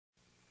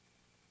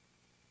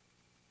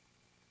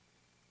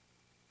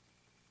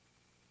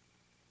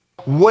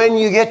When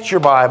you get your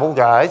Bible,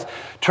 guys,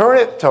 turn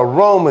it to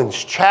Romans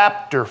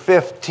chapter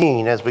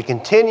 15 as we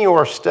continue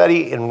our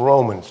study in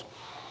Romans.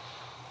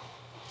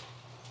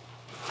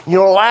 You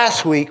know,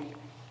 last week,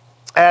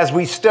 as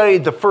we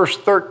studied the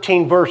first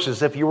 13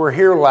 verses, if you were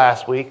here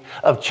last week,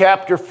 of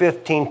chapter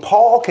 15,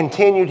 Paul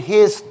continued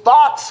his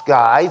thoughts,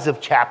 guys,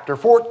 of chapter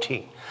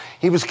 14.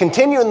 He was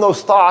continuing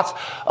those thoughts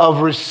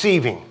of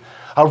receiving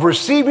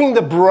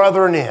the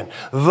brethren in,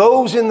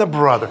 those in the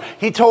brother.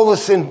 He told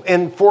us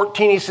in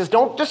 14, he says,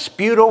 don't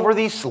dispute over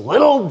these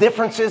little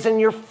differences in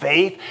your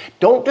faith.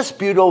 Don't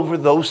dispute over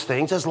those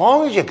things as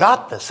long as you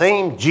got the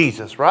same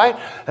Jesus, right?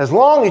 As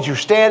long as you're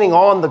standing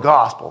on the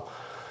gospel.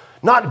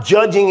 Not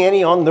judging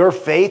any on their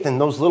faith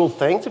and those little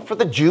things. And for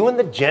the Jew and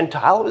the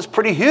Gentile, it was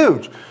pretty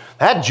huge.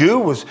 That Jew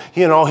was,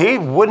 he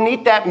wouldn't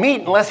eat that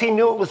meat unless he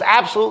knew it was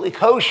absolutely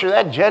kosher.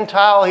 That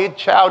Gentile, he'd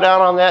chow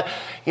down on that,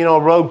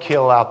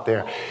 roadkill out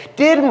there.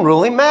 Didn't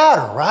really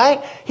matter,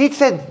 right? He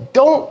said,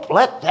 don't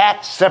let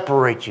that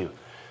separate you.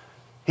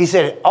 He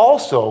said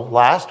also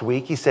last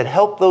week, he said,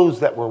 help those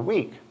that were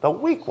weak, the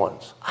weak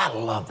ones. I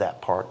love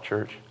that part,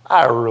 church.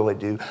 I really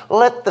do.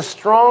 Let the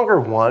stronger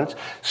ones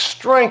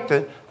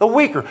strengthen the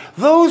weaker.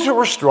 Those who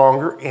are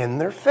stronger in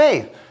their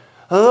faith.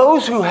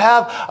 Those who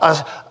have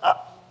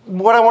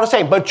more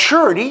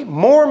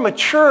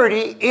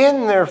maturity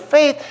in their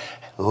faith,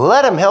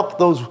 let them help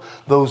those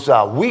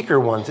weaker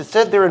ones. It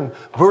said there in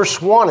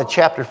verse 1 of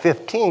chapter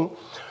 15,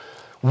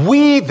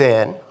 we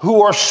then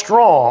who are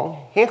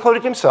strong, he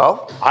included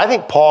himself, I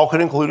think Paul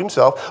could include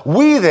himself,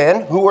 we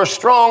then who are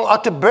strong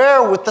ought to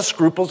bear with the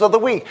scruples of the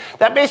weak.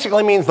 That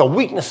basically means the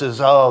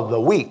weaknesses of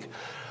the weak.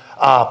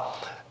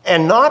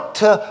 And not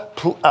to...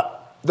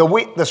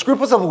 the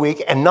scruples of the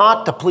weak and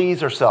not to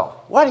please ourselves.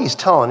 What he's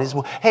telling is,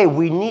 hey,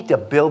 we need to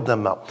build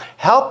them up.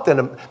 Help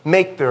them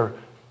make their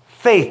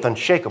faith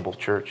unshakable,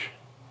 church.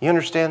 You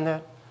understand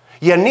that?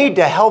 You need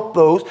to help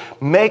those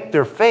make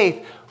their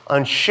faith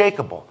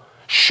unshakable.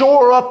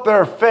 Shore up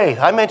their faith.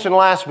 I mentioned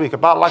last week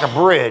about like a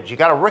bridge. You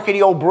got a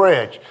rickety old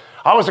bridge.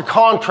 I was a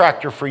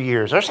contractor for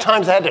years. There's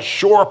times I had to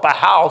shore up a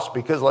house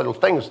because little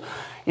things,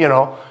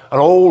 an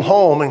old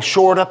home, and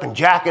shore it up and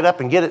jack it up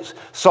and get it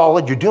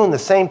solid. You're doing the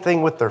same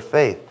thing with their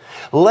faith.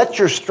 Let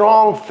your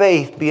strong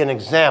faith be an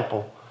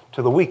example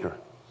to the weaker.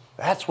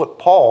 That's what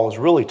Paul is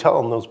really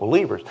telling those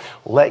believers.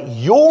 Let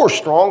your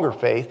stronger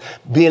faith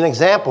be an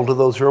example to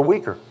those who are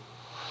weaker.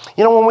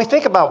 When we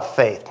think about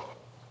faith,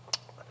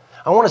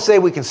 I want to say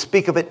we can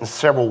speak of it in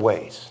several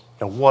ways.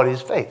 Now, what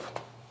is faith?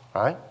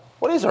 Right?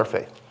 What is our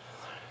faith?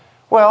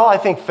 Well, I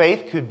think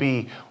faith could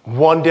be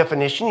one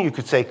definition. You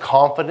could say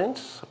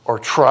confidence or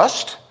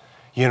trust.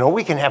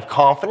 We can have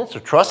confidence or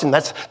trust, and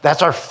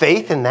that's our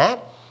faith in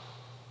that.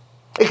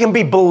 It can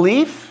be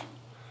belief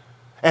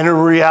and a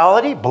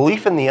reality,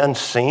 belief in the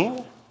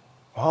unseen.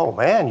 Oh,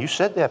 man, you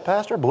said that,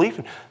 Pastor. Belief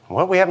in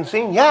what we haven't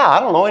seen? Yeah, I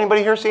don't know.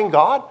 Anybody here seen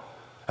God?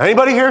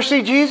 Anybody here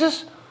see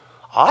Jesus?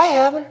 I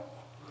haven't.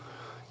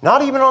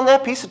 Not even on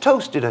that piece of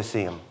toast did I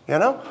see him,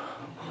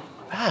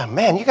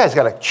 Man, you guys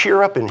got to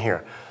cheer up in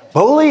here.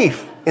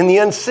 Belief in the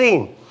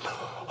unseen.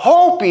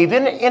 Hope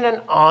even in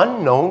an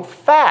unknown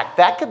fact.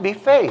 That could be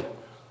faith.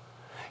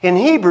 In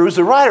Hebrews,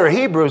 the writer of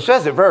Hebrews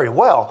says it very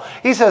well.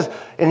 He says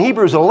in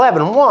Hebrews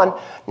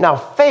 11:1, now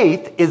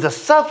faith is the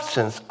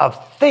substance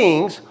of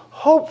things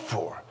hoped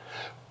for.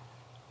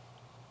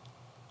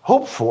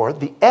 Hope for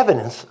the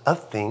evidence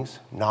of things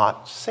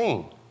not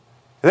seen.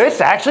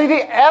 It's actually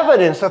the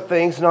evidence of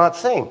things not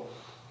seen.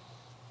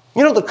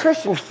 The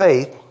Christian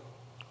faith,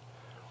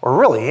 or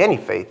really any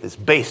faith, is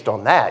based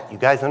on that. You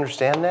guys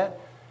understand that?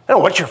 I don't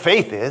know what your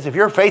faith is. If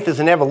your faith is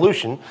in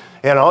evolution,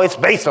 it's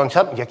based on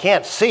something you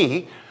can't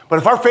see. But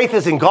if our faith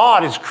is in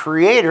God as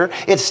creator,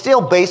 it's still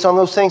based on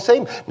those things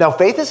seen. Now,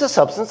 faith is the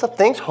substance of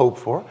things hoped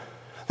for,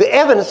 the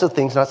evidence of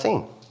things not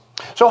seen.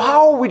 So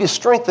how are we to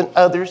strengthen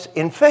others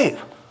in faith?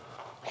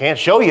 Can't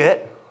show you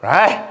it,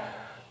 right?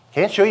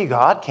 Can't show you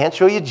God, can't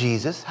show you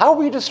Jesus. How are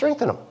we to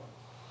strengthen them?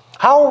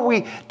 How are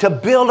we to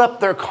build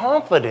up their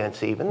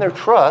confidence even, their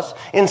trust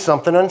in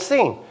something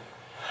unseen?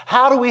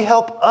 How do we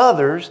help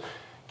others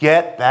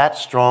get that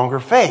stronger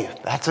faith?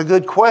 That's a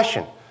good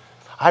question.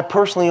 I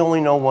personally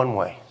only know one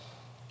way.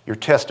 Your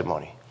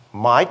testimony.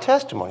 My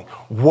testimony.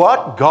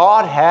 What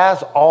God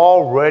has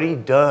already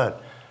done.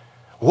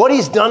 What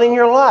he's done in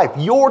your life.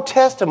 Your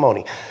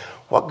testimony.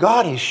 What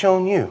God has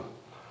shown you.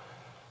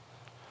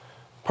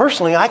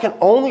 Personally, I can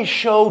only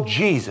show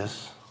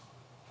Jesus,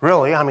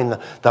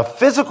 the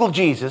physical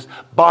Jesus,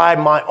 by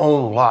my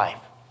own life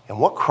and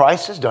what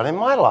Christ has done in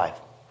my life.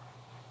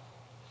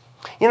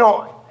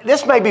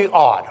 This may be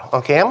odd,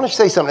 okay? I'm going to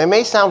say something. It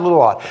may sound a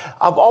little odd.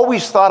 I've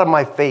always thought of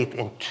my faith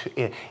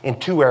in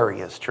two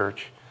areas,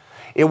 church.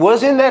 It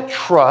was in that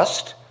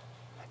trust,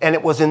 and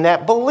it was in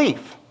that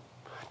belief.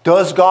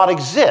 Does God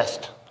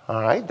exist?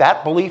 All right,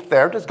 that belief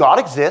there, does God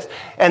exist?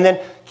 And then,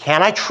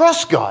 can I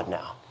trust God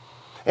now?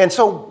 And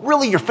so,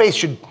 really, your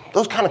faith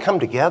those kind of come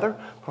together.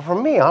 But for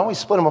me, I always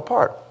split them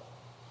apart.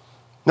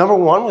 Number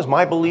one was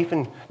my belief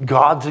in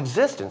God's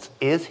existence.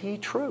 Is he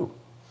true?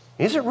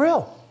 Is it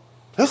real?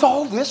 Is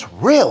all this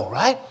real,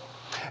 right?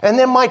 And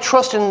then my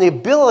trust in the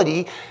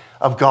ability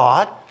of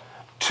God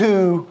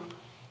to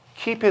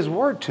keep his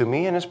word to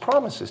me and his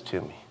promises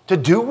to me, to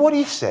do what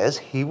he says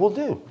he will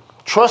do.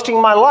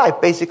 Trusting my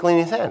life basically in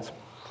his hands.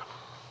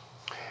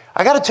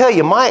 I got to tell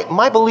you,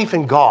 my belief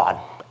in God,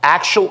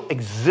 actual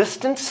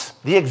existence,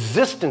 the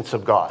existence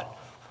of God,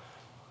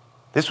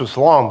 this was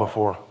long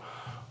before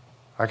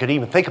I could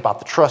even think about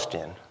the trust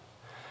in.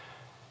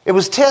 It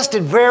was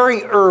tested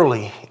very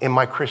early in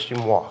my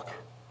Christian walk.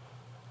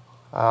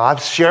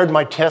 I've shared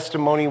my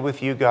testimony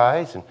with you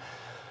guys, and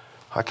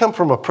I come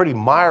from a pretty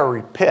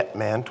miry pit,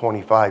 man,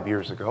 25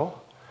 years ago.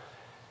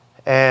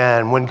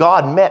 And when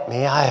God met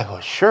me, I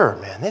was sure,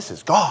 man, this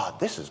is God.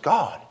 This is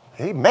God.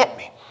 He met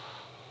me.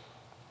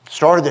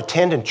 Started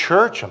attending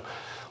church. I'm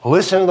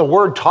listening to the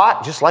word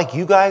taught, just like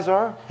you guys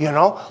are,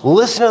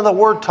 listening to the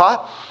word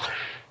taught.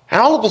 And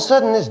all of a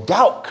sudden, this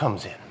doubt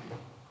comes in.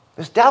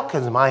 This doubt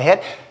comes in my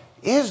head.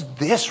 Is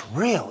this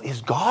real?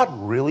 Is God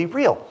really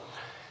real?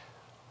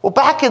 Well,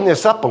 backing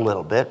this up a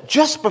little bit,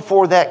 just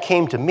before that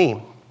came to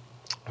me,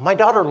 my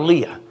daughter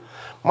Leah.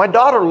 My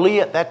daughter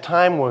Leah at that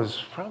time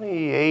was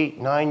probably 8,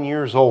 9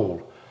 years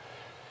old.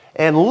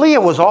 And Leah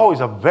was always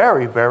a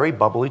very, very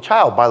bubbly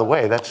child. By the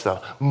way, that's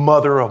the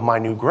mother of my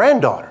new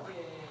granddaughter.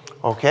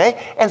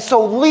 Okay? And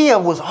so Leah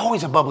was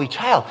always a bubbly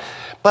child.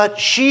 But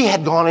she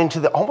had gone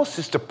into almost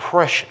this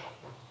depression.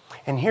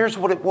 And here's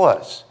what it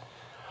was.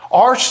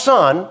 Our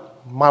son,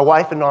 my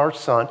wife and our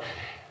son,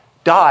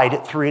 died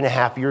at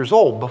 3.5 years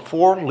old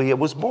before Leah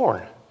was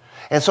born.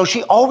 And so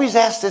she always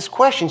asked this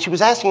question. She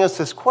was asking us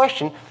this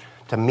question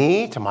to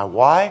me, to my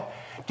wife.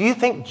 Do you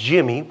think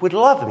Jimmy would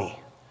love me?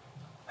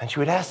 And she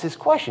would ask this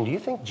question. Do you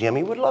think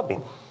Jimmy would love me?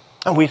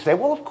 And we'd say,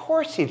 well, of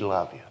course he'd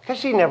love you. Because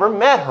she never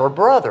met her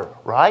brother,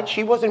 right?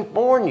 She wasn't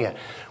born yet.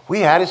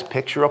 We had his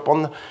picture up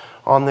on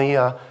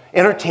the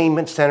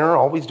entertainment center,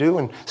 always do.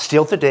 And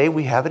still today,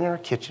 we have it in our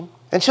kitchen.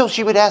 And so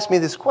she would ask me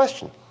this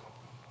question.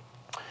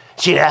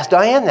 She'd ask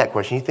Diane that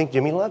question. You think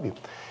Jimmy loved you?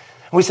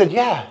 And we said,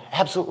 yeah,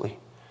 absolutely.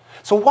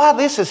 So while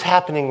this is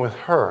happening with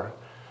her,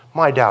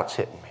 my doubt's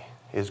hitting me.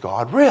 Is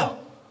God real?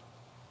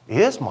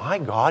 Is my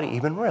God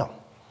even real?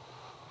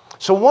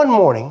 So one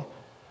morning,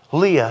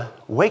 Leah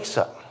wakes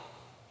up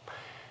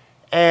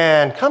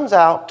and comes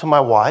out to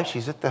my wife.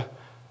 She's at the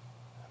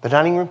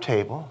dining room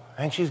table,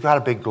 and she's got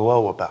a big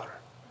glow about her.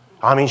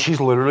 I mean, she's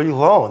literally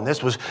glowing.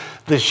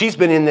 She's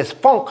been in this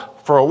funk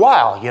for a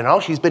while,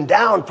 She's been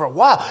down for a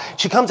while.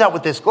 She comes out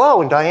with this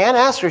glow, and Diane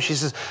asks her, she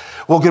says,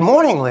 well, good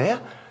morning,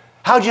 Leah.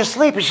 How'd you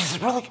sleep? And she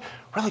says, really,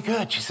 really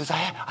good. She says, I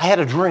had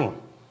a dream.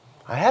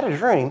 I had a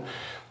dream,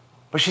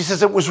 but she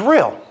says it was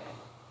real.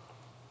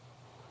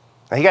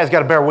 Now, you guys got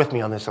to bear with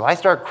me on this. If I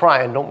start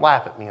crying, don't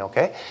laugh at me,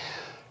 okay?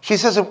 She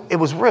says it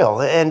was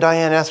real. And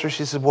Diane asked her,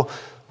 she said, well,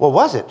 what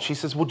was it? She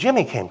says, well,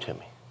 Jimmy came to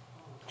me.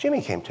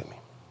 Jimmy came to me.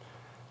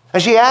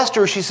 And she asked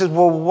her, she said,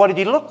 well, what did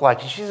he look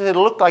like? And she said, it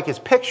looked like his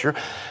picture,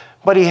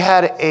 but he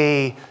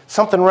had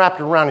something wrapped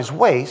around his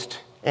waist,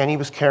 and he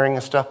was carrying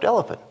a stuffed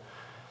elephant.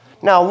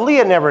 Now,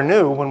 Leah never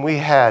knew when we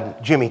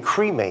had Jimmy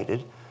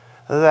cremated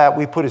that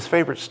we put his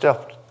favorite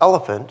stuffed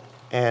elephant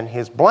and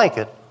his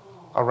blanket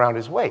around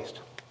his waist.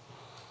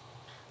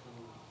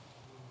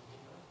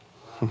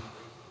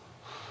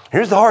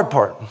 Here's the hard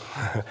part.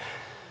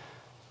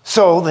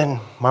 So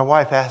then my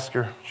wife asked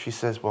her, she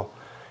says, well,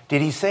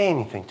 did he say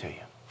anything to you?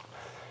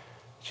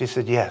 She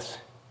said, yes.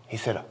 He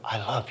said, I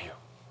love you.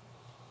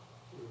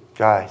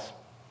 Guys,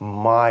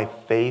 my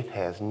faith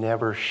has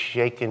never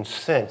shaken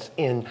since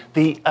in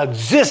the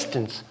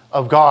existence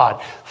of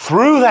God.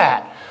 Through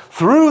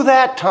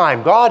that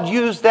time, God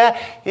used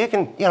that. You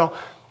can,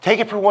 take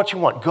it for what you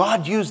want.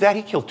 God used that.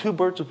 He killed 2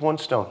 birds with 1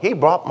 stone. He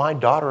brought my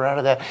daughter out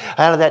of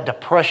that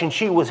depression.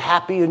 She was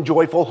happy and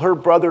joyful. Her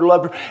brother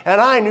loved her. And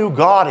I knew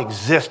God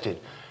existed.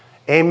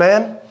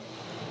 Amen?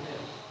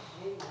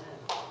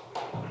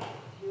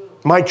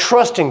 My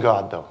trust in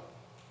God, though,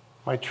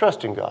 my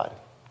trust in God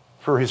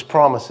for his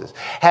promises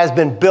has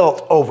been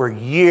built over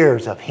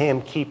years of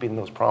him keeping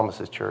those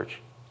promises, church.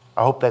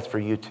 I hope that's for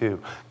you too.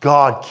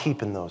 God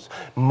keeping those.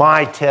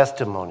 My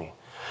testimony,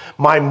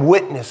 my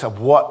witness of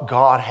what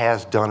God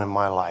has done in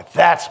my life.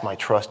 That's my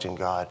trust in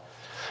God.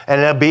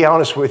 And to be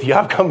honest with you,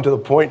 I've come to the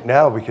point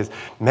now because,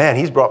 man,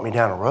 he's brought me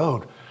down a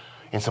road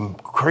in some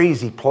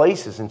crazy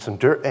places and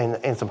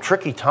some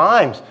tricky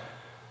times,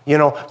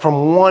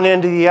 from one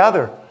end to the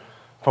other.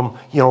 From,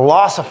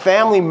 loss of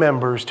family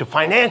members to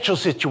financial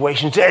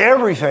situations to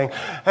everything.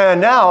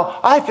 And now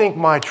I think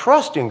my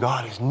trust in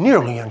God is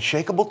nearly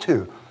unshakable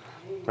too.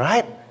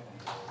 Right?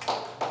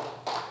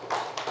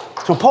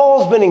 So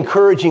Paul's been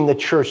encouraging the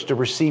church to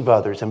receive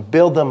others and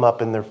build them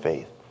up in their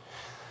faith.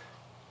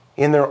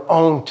 In their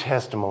own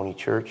testimony,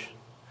 church.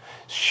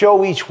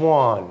 Show each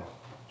one.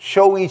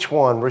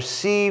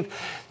 Receive.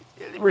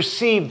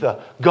 receive the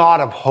God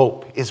of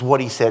hope, is what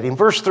he said. In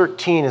verse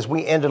 13, as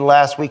we ended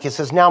last week, it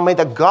says, now may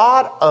the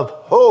God of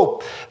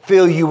hope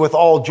fill you with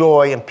all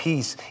joy and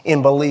peace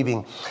in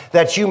believing,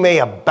 that you may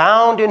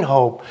abound in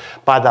hope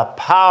by the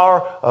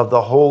power of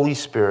the Holy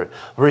Spirit.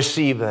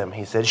 Receive them,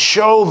 he said.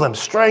 Show them,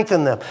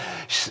 strengthen them.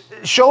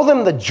 Show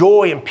them the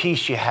joy and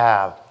peace you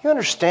have. You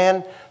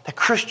understand? The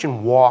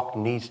Christian walk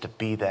needs to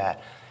be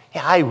that.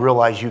 Yeah, I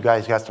realize you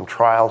guys got some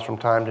trials from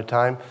time to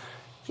time.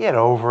 Get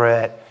over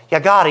it. You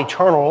got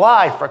eternal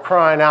life, for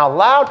crying out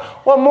loud.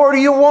 What more do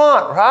you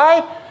want,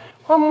 right?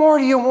 What more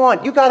do you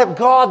want? You got a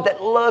God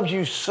that loves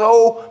you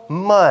so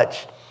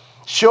much.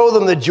 Show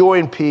them the joy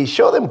and peace.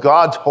 Show them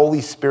God's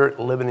Holy Spirit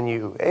living in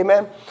you.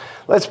 Amen?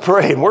 Let's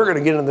pray, and we're going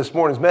to get into this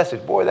morning's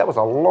message. Boy, that was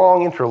a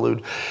long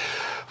interlude.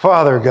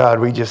 Father God,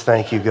 we just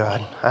thank you,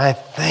 God. I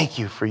thank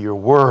you for your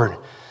word.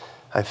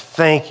 I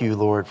thank you,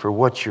 Lord, for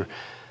what you're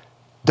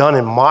done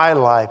in my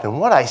life and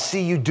what I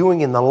see you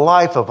doing in the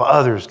life of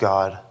others,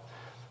 God.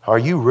 Are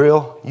you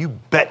real? You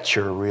bet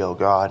you're real,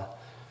 God.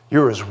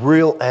 You're as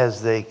real as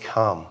they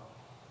come.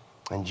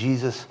 And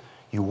Jesus,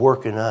 you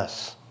work in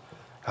us.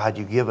 God,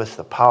 you give us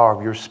the power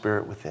of your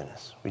Spirit within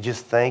us. We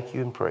just thank you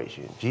and praise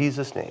you. In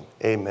Jesus' name,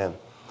 amen.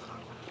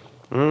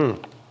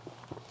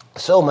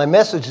 So my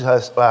message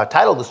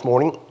title this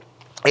morning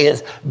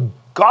is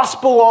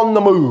Gospel on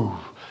the Move.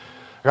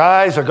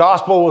 Guys, the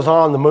gospel was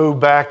on the move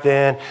back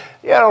then.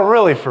 You know,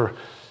 really for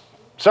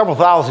several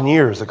thousand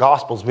years, the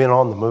gospel's been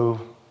on the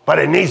move. But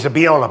it needs to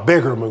be on a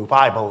bigger move,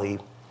 I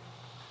believe.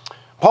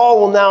 Paul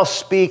will now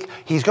speak.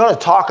 He's going to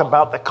talk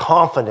about the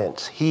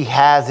confidence he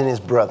has in his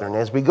brethren.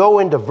 As we go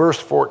into verse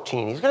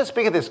 14, he's going to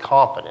speak of this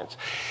confidence.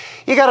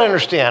 You got to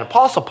understand,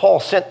 Apostle Paul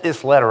sent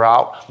this letter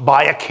out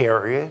by a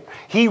carrier.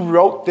 He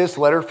wrote this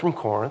letter from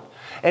Corinth,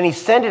 and he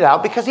sent it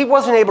out because he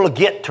wasn't able to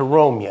get to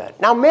Rome yet.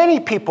 Now, many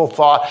people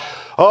thought,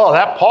 oh,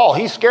 that Paul,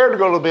 he's scared to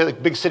go to the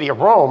big city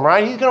of Rome,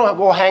 right? He's going to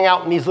go hang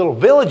out in these little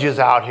villages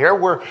out here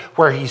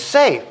where he's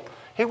safe.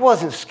 He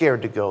wasn't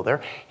scared to go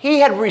there. He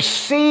had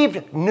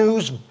received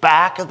news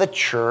back of the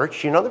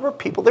church. You know, there were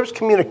people, there's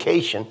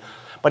communication,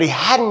 but he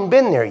hadn't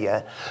been there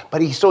yet.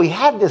 So he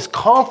had this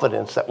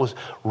confidence that was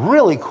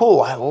really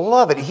cool. I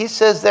love it. He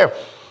says there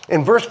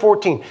in verse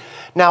 14,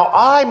 now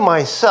I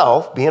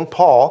myself, being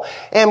Paul,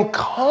 am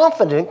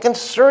confident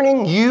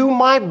concerning you,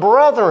 my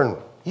brethren,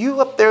 you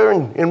up there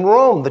in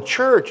Rome, the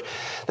church,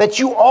 that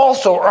you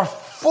also are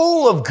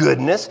full of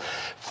goodness,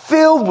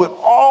 filled with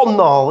all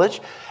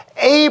knowledge,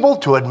 able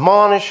to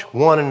admonish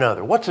one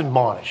another. What's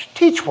admonish?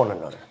 Teach one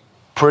another.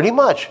 Pretty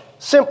much.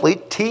 Simply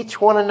teach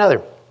one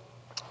another.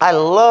 I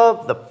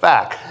love the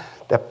fact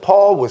that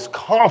Paul was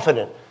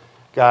confident,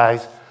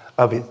 guys,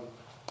 of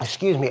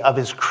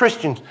his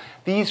Christians,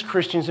 these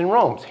Christians in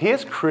Rome,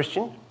 his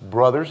Christian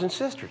brothers and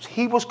sisters.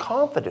 He was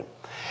confident.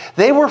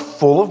 They were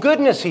full of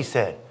goodness, he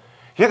said.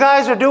 You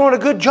guys are doing a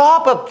good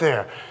job up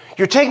there.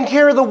 You're taking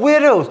care of the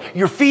widows.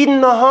 You're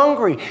feeding the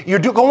hungry. You're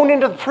going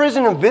into the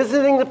prison and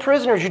visiting the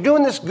prisoners. You're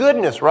doing this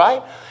goodness,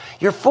 right?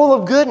 You're full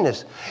of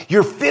goodness.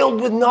 You're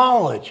filled with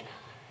knowledge.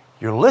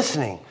 You're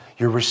listening.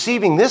 You're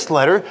receiving this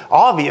letter.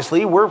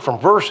 Obviously, we're from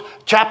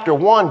chapter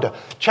 1 to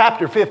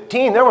chapter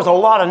 15. There was a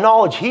lot of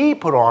knowledge he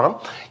put on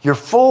them. You're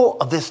full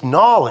of this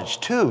knowledge,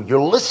 too.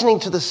 You're listening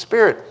to the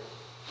Spirit.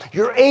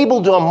 You're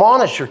able to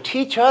admonish or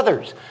teach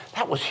others.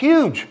 That was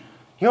huge.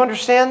 You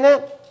understand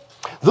that?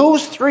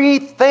 Those three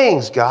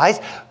things, guys,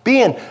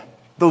 being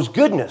the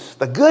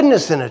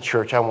goodness in a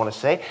church, I want to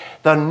say,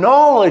 the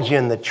knowledge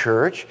in the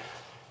church,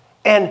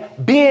 and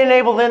being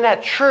able in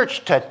that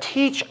church to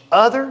teach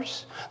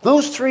others,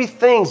 those three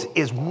things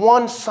is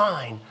one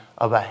sign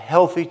of a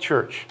healthy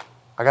church.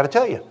 I got to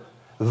tell you,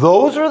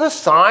 those are the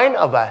sign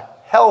of a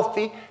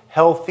healthy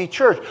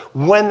church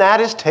when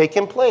that is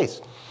taking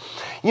place.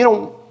 You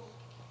know,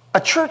 a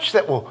church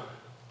that will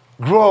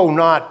grow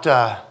not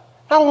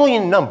only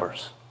in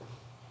numbers,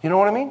 you know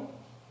what I mean?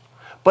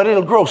 But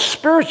it'll grow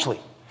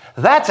spiritually.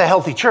 That's a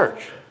healthy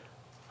church.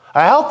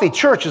 A healthy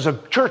church is a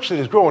church that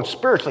is growing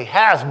spiritually,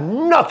 has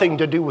nothing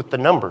to do with the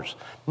numbers.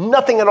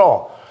 Nothing at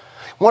all.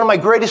 One of my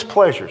greatest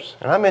pleasures,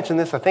 and I mentioned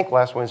this I think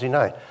last Wednesday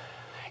night,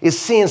 is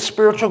seeing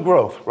spiritual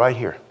growth right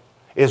here.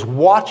 Is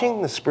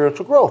watching the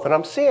spiritual growth, and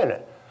I'm seeing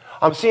it.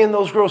 I'm seeing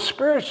those grow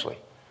spiritually.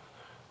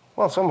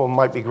 Well, some of them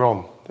might be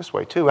growing this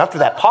way too. After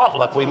that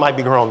potluck, we might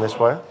be growing this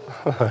way.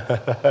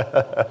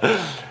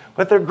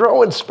 But they're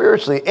growing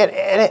spiritually,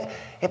 and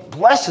it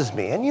blesses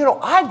me. And, you know,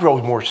 I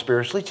grow more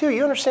spiritually, too.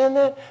 You understand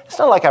that? It's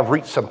not like I've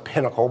reached some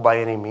pinnacle by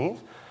any means.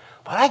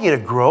 But I get to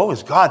grow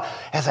as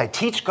I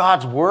teach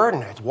God's Word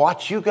and I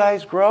watch you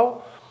guys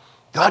grow.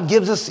 God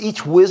gives us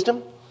each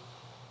wisdom.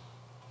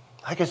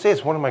 Like I say,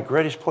 it's one of my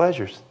greatest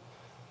pleasures.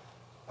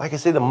 Like I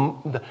say,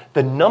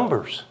 the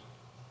numbers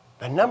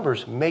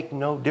make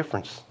no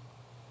difference.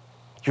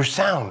 You're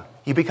sound.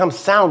 You become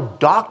sound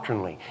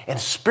doctrinally and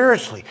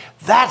spiritually.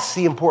 That's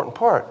the important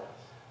part.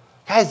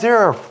 Guys, there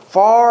are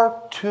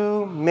far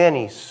too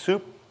many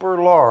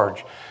super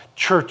large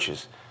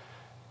churches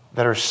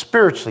that are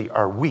spiritually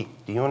weak.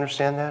 Do you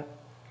understand that?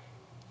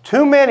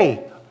 Too many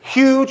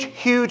huge,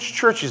 huge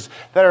churches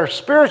that are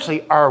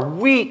spiritually are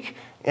weak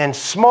and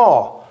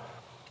small.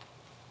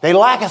 They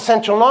lack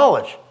essential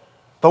knowledge.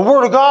 The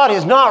Word of God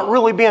is not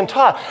really being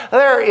taught.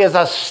 There is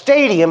a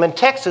stadium in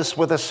Texas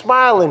with a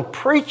smiling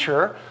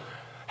preacher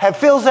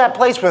fills that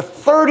place with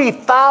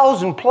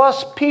 30,000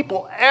 plus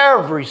people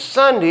every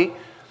Sunday.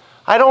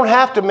 I don't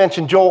have to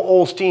mention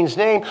Joel Osteen's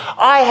name.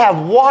 I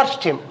have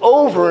watched him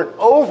over and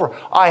over.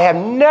 I have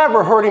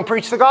never heard him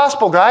preach the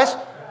gospel, guys.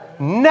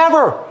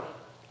 Never.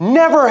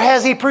 Never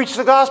has he preached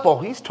the gospel.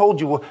 He's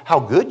told you how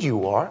good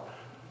you are.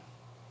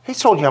 He's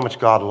told you how much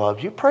God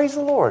loves you. Praise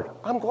the Lord.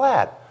 I'm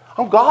glad.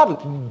 I'm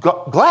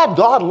glad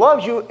God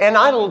loves you, and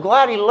I'm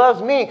glad He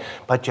loves me.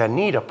 But you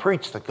need to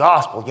preach the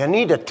gospel. You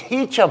need to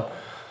teach them.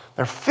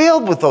 They're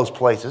filled with those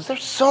places.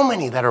 There's so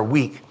many that are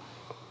weak.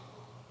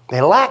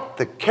 They lack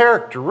the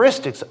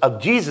characteristics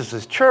of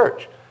Jesus'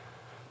 church.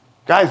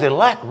 Guys, they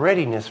lack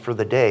readiness for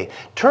the day.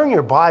 Turn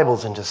your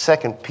Bibles into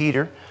 2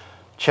 Peter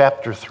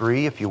chapter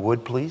 3, if you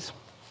would, please.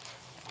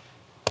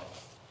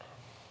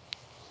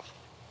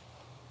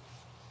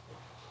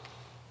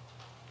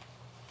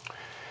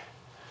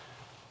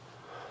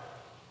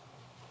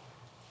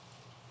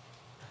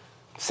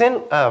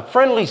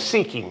 Friendly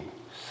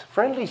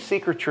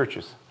seeker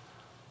churches.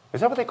 Is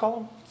that what they call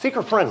them?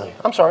 Seeker friendly.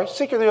 I'm sorry,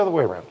 seeker the other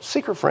way around.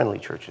 Seeker friendly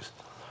churches.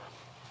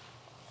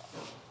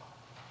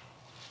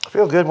 I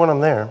feel good when I'm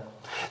there.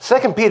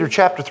 2 Peter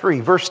chapter 3,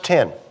 verse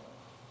 10.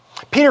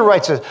 Peter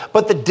writes this,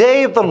 but the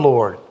day of the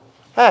Lord.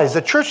 Guys,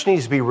 the church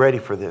needs to be ready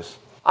for this.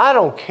 I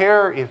don't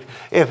care if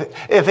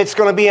it's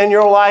going to be in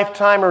your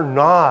lifetime or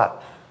not.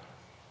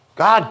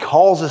 God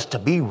calls us to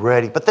be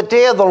ready. But the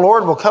day of the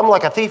Lord will come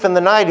like a thief in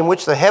the night, in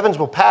which the heavens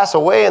will pass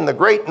away, and the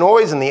great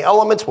noise, and the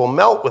elements will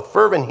melt with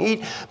fervent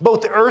heat.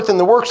 Both the earth and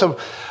the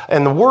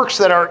works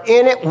that are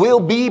in it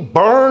will be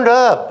burned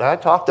up. I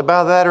talked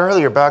about that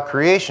earlier, about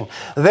creation.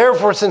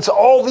 Therefore, since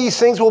all these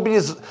things will be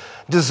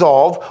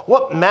dissolved,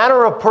 what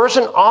manner of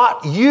person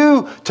ought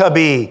you to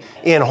be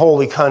in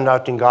holy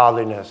conduct and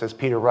godliness, as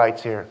Peter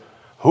writes here?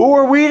 Who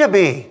are we to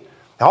be?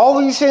 All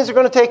these things are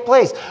going to take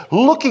place,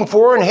 looking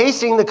for and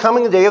hastening the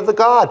coming day of the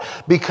God,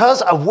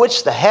 because of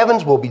which the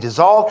heavens will be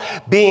dissolved,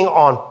 being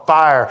on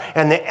fire,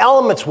 and the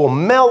elements will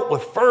melt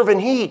with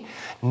fervent heat.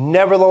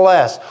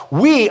 Nevertheless,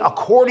 we,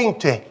 according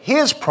to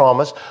His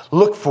promise,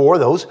 look for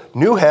those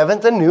new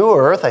heavens and new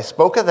earth, I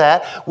spoke of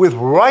that, with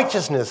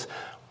righteousness,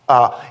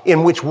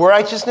 in which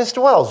righteousness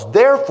dwells.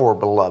 Therefore,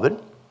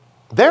 beloved,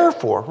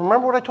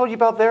 remember what I told you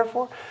about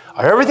therefore?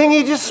 Everything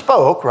he just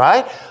spoke,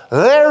 right?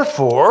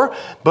 Therefore,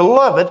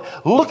 beloved,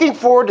 looking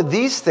forward to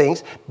these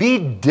things, be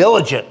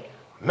diligent.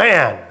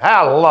 Man,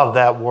 I love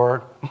that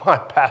word. My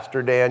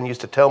pastor Dan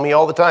used to tell me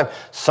all the time,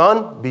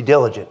 son, be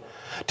diligent.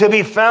 To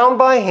be found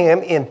by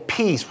Him in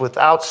peace,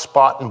 without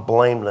spot and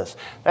blameless.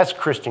 That's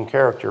Christian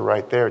character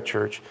right there,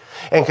 church.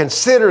 And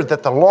consider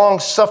that the long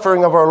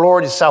suffering of our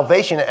Lord is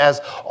salvation,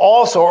 as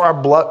also our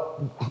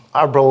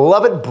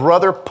beloved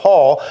brother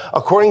Paul,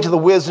 according to the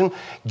wisdom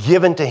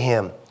given to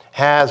him,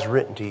 has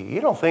written to you.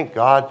 You don't think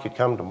God could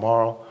come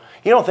tomorrow?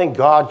 You don't think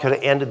God could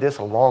have ended this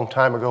a long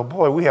time ago?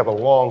 Boy, we have a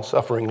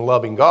long-suffering,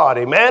 loving God,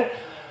 amen?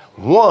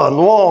 One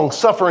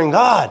long-suffering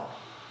God.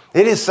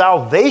 It is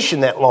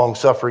salvation, that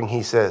long-suffering,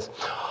 he says.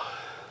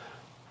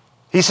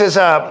 He says,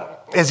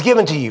 is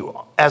given to you,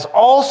 as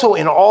also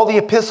in all the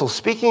epistles,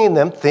 speaking in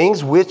them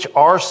things which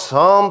are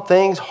some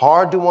things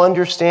hard to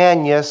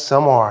understand, yes,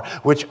 some are,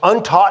 which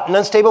untaught and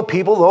unstable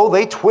people, though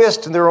they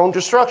twist in their own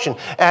destruction,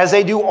 as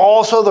they do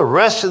also the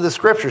rest of the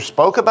Scripture.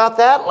 Spoke about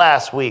that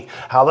last week,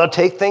 how they'll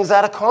take things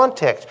out of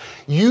context.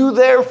 You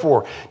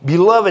therefore,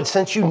 beloved,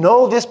 since you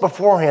know this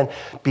beforehand,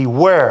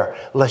 beware,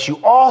 lest you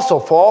also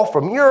fall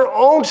from your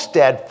own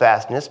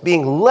steadfastness,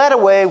 being led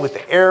away with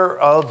the error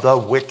of the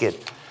wicked.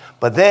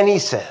 But then he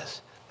says,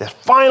 this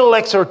final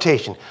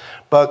exhortation,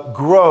 but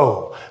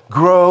grow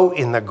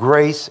in the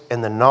grace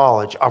and the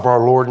knowledge of our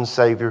Lord and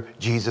Savior,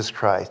 Jesus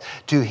Christ.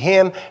 To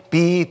Him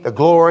be the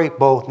glory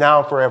both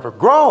now and forever.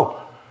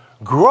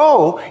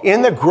 Grow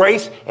in the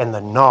grace and the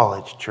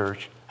knowledge,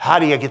 church. How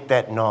do you get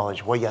that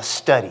knowledge? Well, you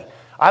study.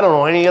 I don't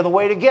know any other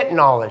way to get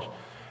knowledge.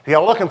 If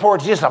you're looking for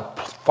it to just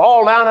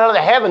fall down out of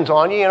the heavens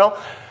on you, you know,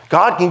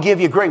 God can give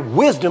you great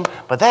wisdom,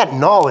 but that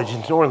knowledge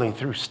is normally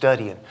through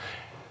studying.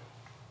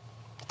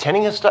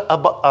 Attending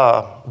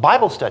a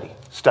Bible study,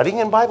 studying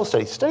in Bible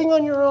study, studying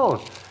on your own.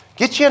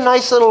 Get you a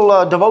nice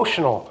little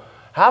devotional.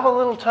 Have a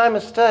little time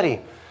of study.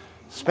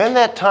 Spend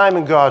that time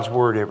in God's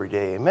Word every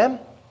day. Amen?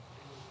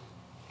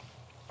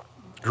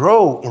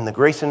 Grow in the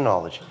grace and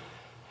knowledge.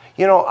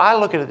 You know, I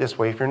look at it this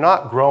way. If you're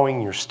not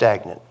growing, you're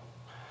stagnant.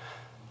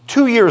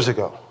 2 years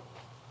ago,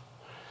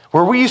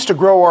 where we used to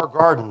grow our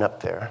garden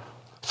up there,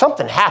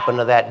 something happened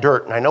to that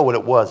dirt, and I know what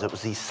it was. It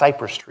was these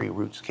cypress tree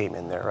roots came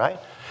in there, right?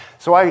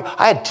 So I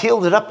had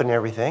tilled it up and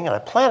everything, and I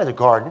planted a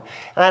garden,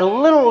 and I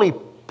literally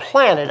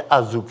planted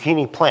a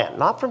zucchini plant,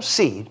 not from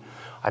seed.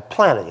 I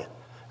planted it.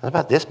 It was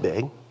about this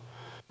big.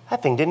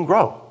 That thing didn't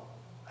grow.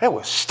 It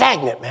was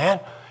stagnant, man.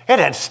 It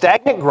had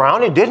stagnant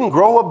ground. It didn't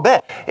grow a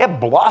bit. It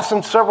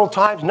blossomed several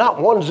times. Not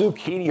one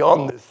zucchini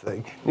on this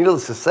thing.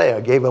 Needless to say,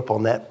 I gave up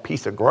on that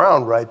piece of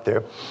ground right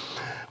there.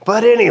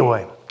 But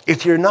anyway,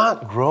 if you're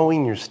not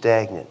growing, you're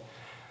stagnant.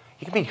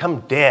 You can become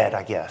dead,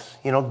 I guess.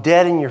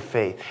 Dead in your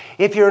faith.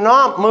 If you're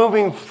not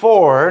moving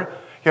forward,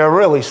 you're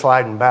really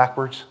sliding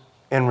backwards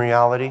in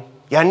reality.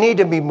 You need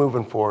to be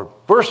moving forward.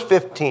 Verse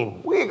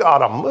 15, we got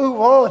to move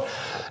on.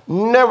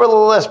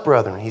 Nevertheless,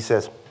 brethren, he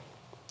says,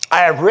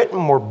 I have written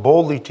more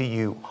boldly to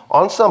you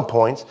on some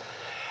points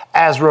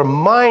as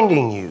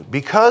reminding you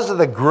because of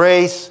the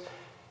grace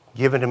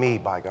given to me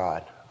by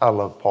God. I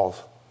love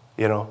Paul's,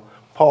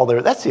 Paul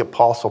there. That's the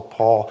Apostle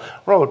Paul.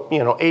 Wrote,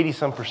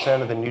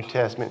 80-some% of the New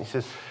Testament. He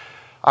says,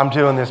 I'm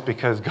doing this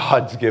because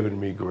God's given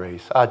me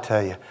grace. I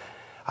tell you,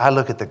 I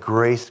look at the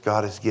grace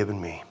God has given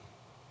me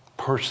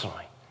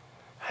personally.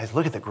 I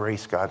look at the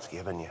grace God's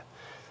given you.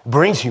 It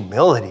brings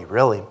humility,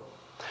 really.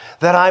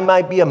 That I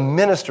might be a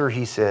minister,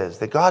 he says,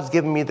 that God's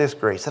given me this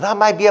grace, that I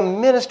might be a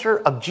minister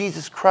of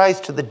Jesus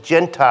Christ to the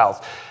Gentiles,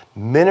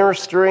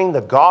 ministering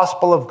the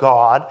gospel of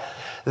God,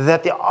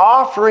 that the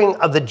offering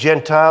of the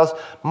Gentiles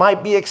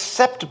might be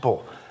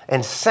acceptable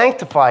and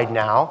sanctified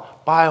now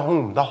by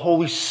whom? The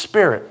Holy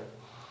Spirit.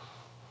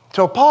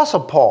 So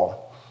Apostle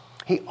Paul,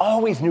 he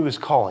always knew his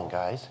calling,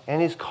 guys,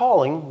 and his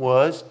calling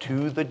was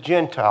to the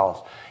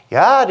Gentiles.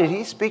 Yeah, did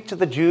he speak to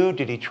the Jew?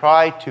 Did he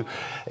try to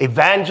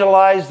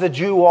evangelize the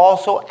Jew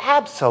also?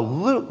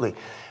 Absolutely.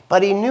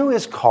 But he knew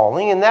his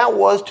calling, and that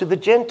was to the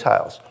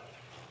Gentiles.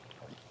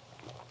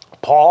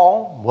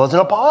 Paul was an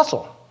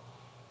apostle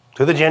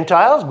to the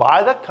Gentiles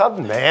by the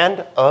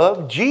command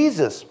of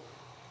Jesus.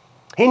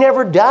 He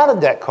never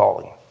doubted that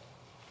calling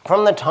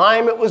from the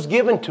time it was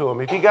given to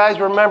him. If you guys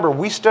remember,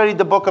 we studied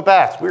the book of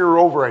Acts. We were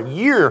over a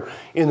year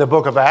in the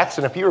book of Acts,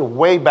 and if you were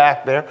way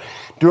back there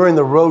during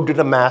the road to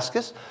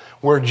Damascus,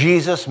 where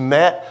Jesus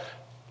met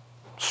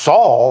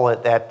Saul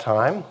at that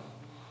time,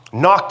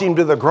 knocked him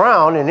to the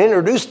ground and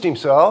introduced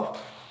himself,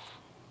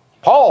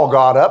 Paul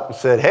got up and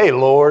said, hey,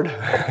 Lord,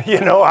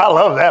 I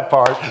love that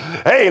part.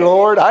 Hey,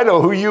 Lord, I know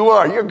who you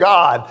are. You're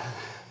God.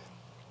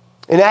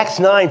 In Acts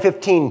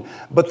 9:15,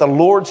 but the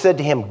Lord said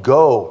to him,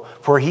 go,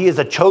 for he is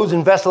a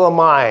chosen vessel of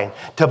mine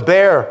to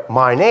bear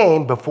my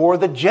name before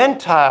the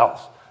Gentiles.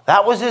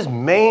 That was his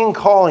main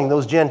calling,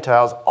 those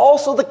Gentiles.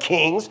 Also the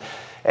kings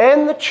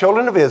and the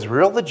children of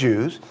Israel, the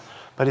Jews,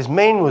 but his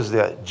main was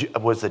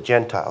the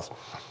Gentiles.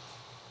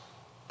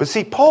 But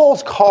see,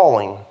 Paul's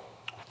calling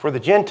for the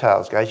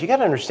Gentiles, guys, you got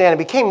to understand, it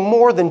became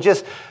more than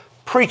just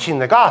preaching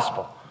the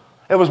gospel.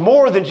 It was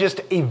more than just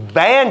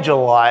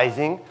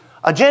evangelizing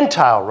a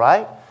Gentile,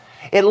 right?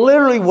 It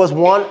literally was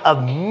one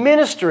of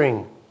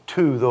ministering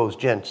to those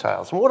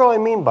Gentiles. And what do I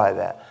mean by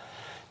that?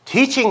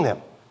 Teaching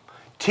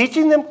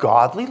them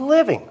godly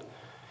living,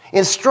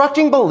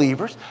 instructing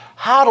believers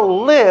how to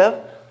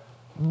live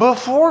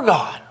before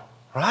God,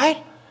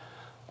 right?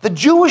 The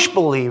Jewish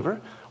believer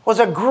was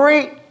a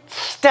great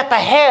step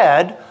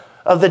ahead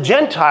of the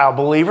Gentile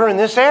believer in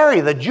this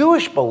area. The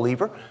Jewish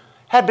believer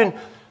had been,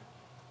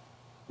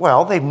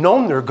 they've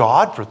known their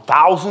God for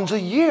thousands of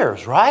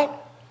years, right?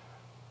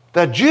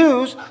 The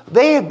Jews,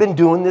 they had been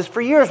doing this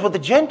for years, what the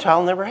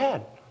Gentile never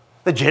had.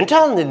 The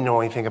Gentile didn't know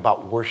anything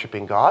about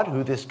worshiping God,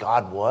 who this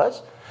God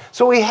was.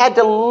 So he had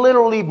to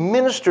literally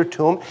minister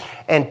to them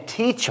and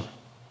teach them.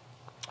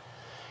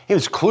 He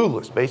was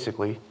clueless,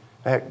 basically.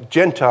 That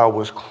Gentile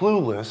was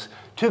clueless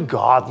to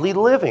godly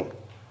living.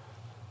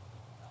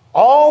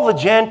 All the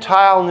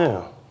Gentile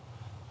knew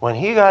when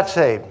he got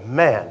saved,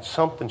 man,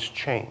 something's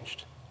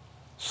changed.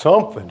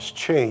 Something's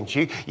changed.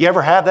 You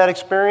ever have that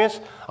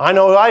experience? I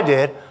know I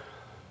did.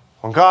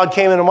 When God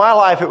came into my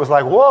life, it was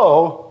like,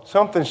 whoa,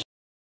 something's changed.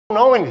 I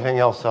don't know anything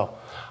else, though.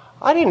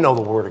 I didn't know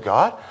the Word of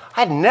God.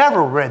 I'd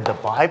never read the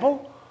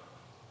Bible.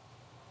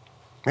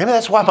 Maybe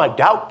that's why my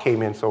doubt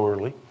came in so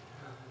early.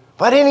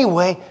 But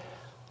anyway,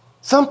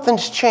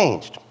 something's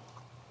changed.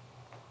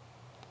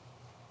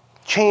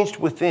 Changed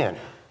within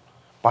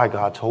by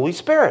God's Holy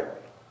Spirit.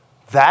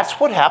 That's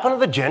what happened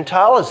to the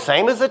Gentile, the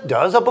same as it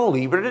does a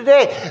believer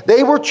today.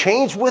 They were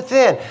changed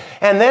within.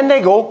 And then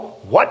they go,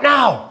 what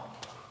now?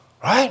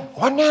 Right?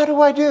 What now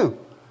do I do?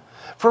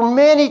 For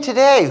many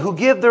today who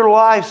give their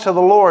lives to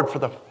the Lord for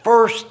the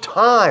first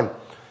time,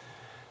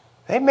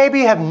 they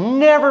maybe have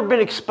never been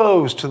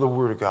exposed to the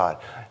Word of God,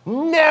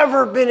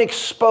 never been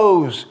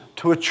exposed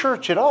to a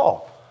church at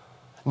all,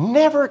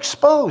 never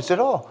exposed at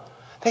all.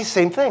 They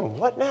same thing.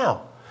 What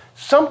now?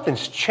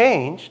 Something's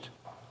changed.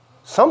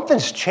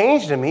 Something's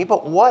changed in me,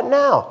 but what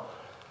now?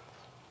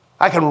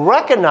 I can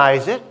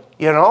recognize it,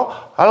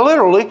 I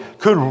literally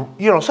could,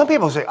 some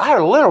people say, I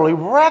literally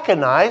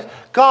recognize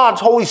God's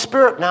Holy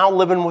Spirit now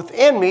living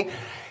within me.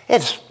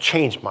 It's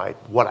changed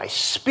what I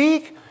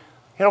speak.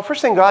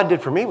 First thing God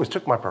did for me was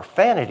took my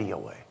profanity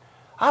away.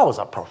 I was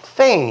a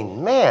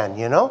profane man,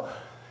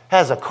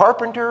 as a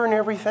carpenter and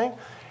everything.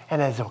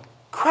 And it's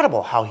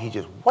incredible how he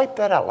just wiped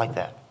that out like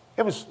that.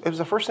 It was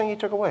the first thing he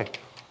took away.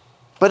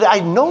 But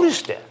I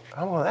noticed it.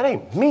 I'm going, that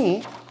ain't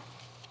me.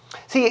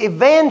 See,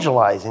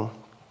 evangelizing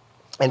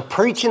and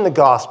preaching the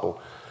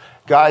gospel,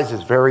 guys,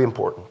 is very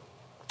important.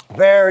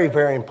 Very,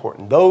 very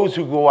important. Those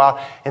who go out,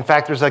 in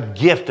fact, there's a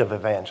gift of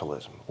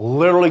evangelism.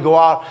 Literally go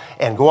out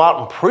and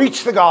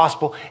preach the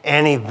gospel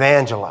and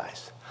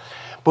evangelize.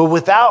 But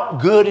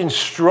without good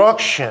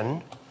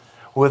instruction,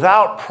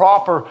 without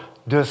proper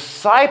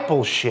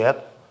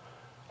discipleship,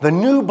 the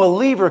new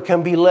believer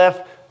can be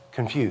left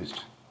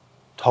confused,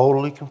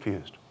 totally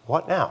confused.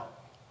 What now?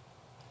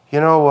 You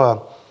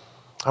know,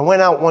 I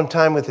went out one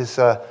time with this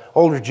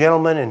older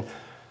gentleman,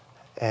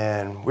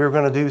 and we were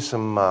going to do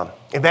some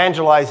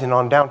evangelizing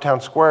on Downtown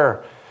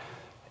Square.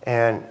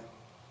 And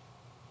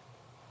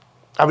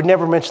I would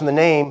never mention the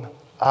name,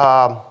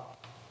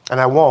 and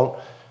I won't,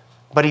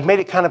 but he made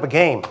it kind of a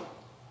game.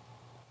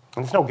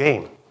 And it's no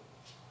game.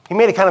 He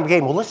made it kind of a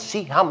game. Well, let's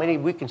see how many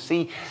we can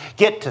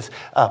get to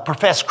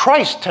profess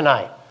Christ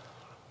tonight.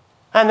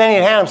 And then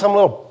he'd hand them some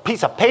little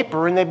piece of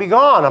paper and they'd be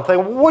gone. I'm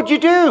thinking, what'd you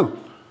do?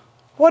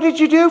 What did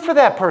you do for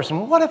that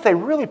person? What if they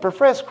really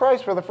profess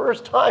Christ for the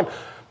first time?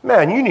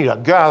 Man, you need to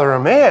gather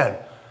them in.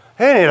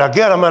 You need to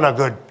get them in a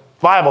good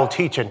Bible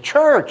teaching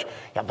church.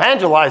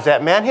 Evangelize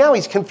that man. Yeah,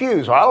 he's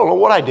confused. Well, I don't know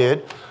what I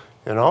did,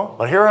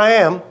 but here I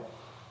am.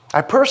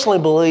 I personally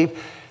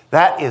believe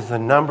that is the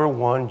number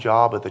one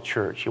job of the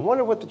church. You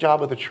wonder what the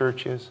job of the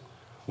church is?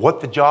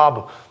 What the job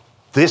of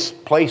this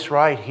place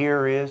right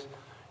here is?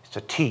 It's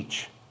to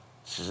teach.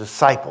 It's to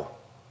disciple,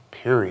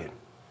 period.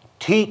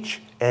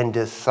 Teach and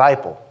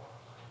disciple.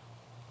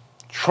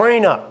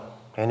 Train up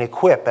and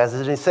equip, as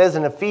it says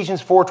in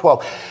Ephesians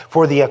 4:12,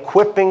 for the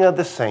equipping of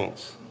the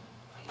saints.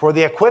 For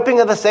the equipping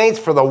of the saints,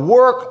 for the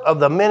work of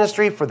the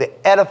ministry, for the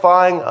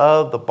edifying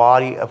of the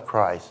body of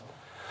Christ.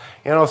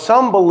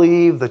 Some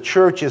believe the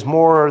church is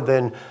more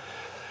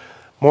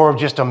of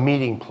just a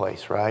meeting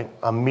place, right?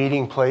 A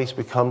meeting place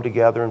we come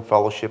together in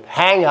fellowship,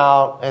 hang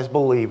out as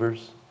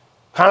believers.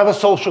 Kind of a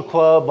social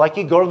club, like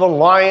you go to the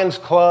Lions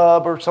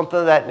Club or something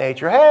of that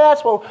nature. Hey,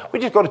 that's what we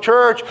just go to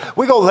church.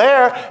 We go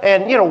there,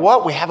 and you know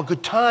what? We have a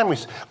good time. We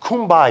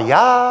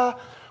kumbaya.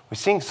 We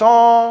sing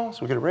songs.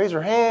 We get to raise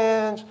our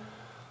hands.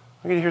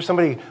 We get to hear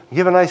somebody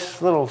give a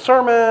nice little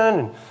sermon,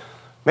 and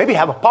maybe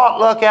have a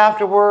potluck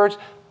afterwards.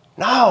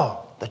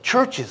 No, the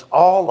church is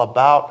all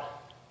about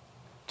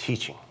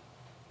teaching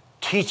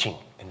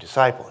and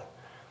discipling.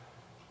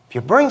 If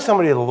you bring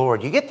somebody to the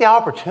Lord, you get the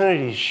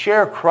opportunity to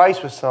share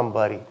Christ with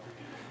somebody.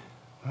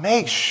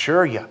 Make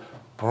sure you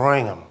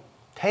bring them.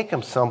 Take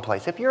them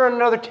someplace. If you're in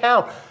another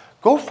town,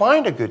 go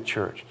find a good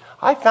church.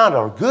 I found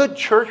a good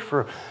church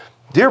for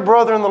dear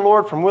brother in the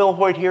Lord from Will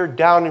Hoyt here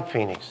down in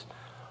Phoenix.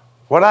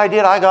 What I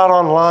did, I got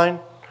online.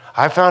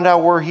 I found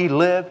out where he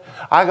lived.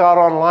 I got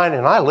online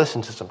and I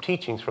listened to some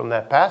teachings from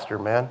that pastor,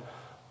 man.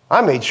 I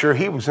made sure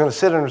he was going to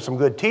sit under some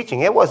good teaching.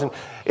 It wasn't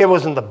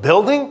the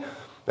building.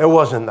 It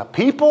wasn't the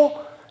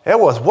people. It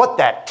was what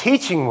that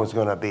teaching was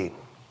going to be.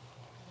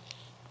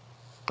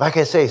 Like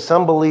I say,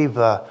 some believe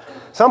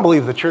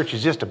the church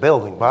is just a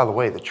building. By the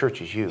way, the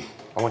church is you.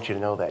 I want you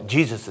to know that.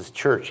 Jesus'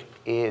 church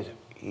is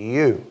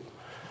you,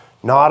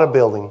 not a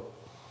building.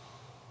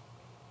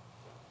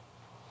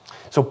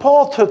 So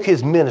Paul took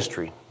his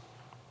ministry.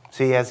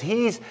 See, as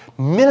he's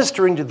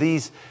ministering to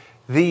these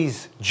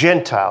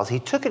Gentiles, he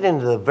took it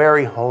into the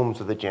very homes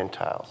of the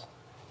Gentiles,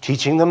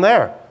 teaching them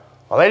there.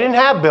 Well, they didn't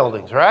have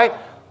buildings, right?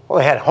 Well,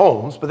 they had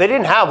homes, but they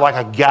didn't have like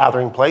a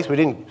gathering place. We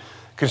didn't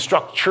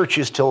construct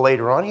churches till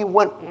later on. He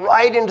went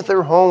right into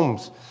their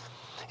homes.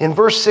 In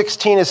verse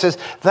 16, it says,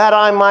 that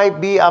I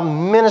might be a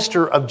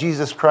minister of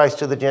Jesus Christ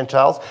to the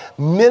Gentiles,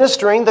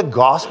 ministering the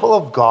gospel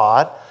of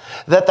God,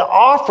 that the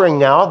offering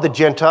now of the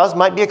Gentiles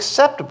might be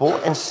acceptable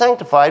and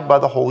sanctified by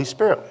the Holy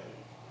Spirit.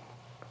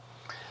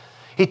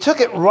 He took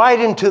it right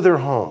into their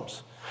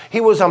homes.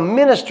 He was a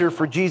minister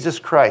for Jesus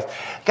Christ.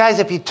 Guys,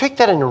 if you take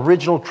that in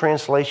original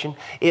translation,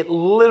 it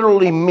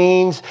literally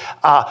means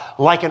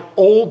like an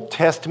Old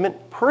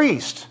Testament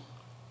priest.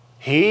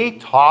 He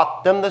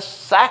taught them the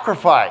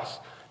sacrifice,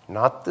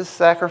 not the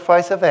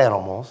sacrifice of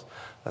animals,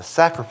 the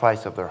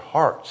sacrifice of their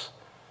hearts.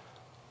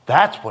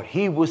 That's what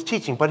he was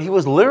teaching. But he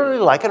was literally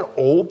like an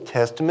Old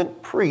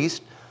Testament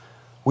priest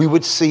we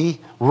would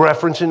see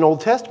reference in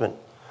Old Testament.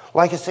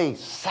 Like I say,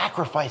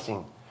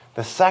 sacrificing.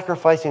 The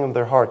sacrificing of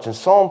their hearts. In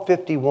Psalm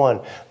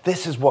 51,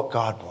 this is what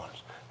God wants.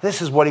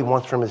 This is what he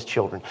wants from his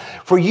children.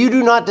 For you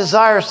do not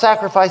desire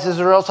sacrifices,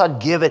 or else I'd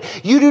give it.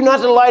 You do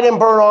not delight in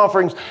burnt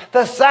offerings.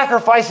 The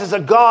sacrifices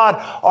of God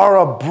are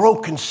a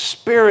broken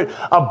spirit,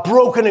 a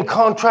broken and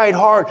contrite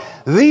heart.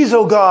 These,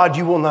 O God,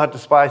 you will not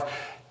despise.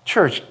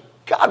 Church,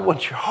 God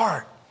wants your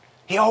heart.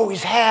 He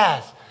always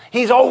has.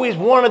 He's always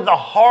wanted the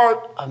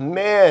heart of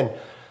man.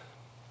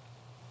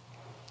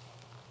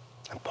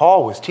 And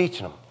Paul was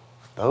teaching them,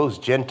 those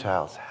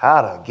Gentiles,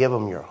 how to give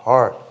them your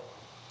heart.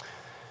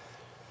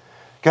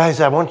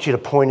 Guys, I want you to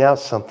point out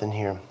something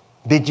here.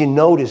 Did you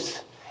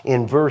notice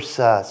in verse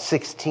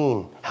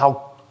 16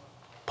 how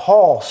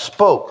Paul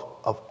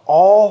spoke of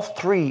all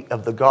three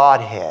of the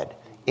Godhead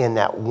in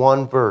that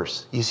one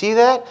verse. You see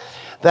that?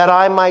 That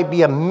I might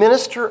be a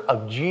minister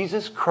of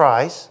Jesus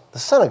Christ, the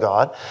Son of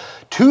God,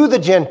 to the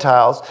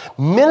Gentiles,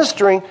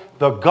 ministering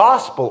the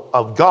gospel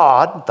of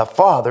God, the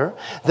Father,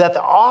 that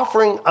the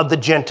offering of the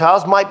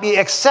Gentiles might be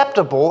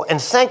acceptable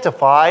and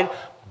sanctified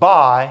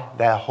by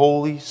the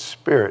Holy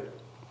Spirit.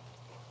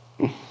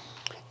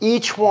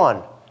 Each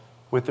one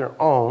with their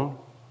own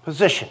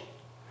position.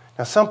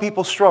 Now, some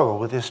people struggle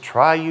with this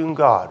triune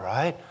God,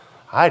 right?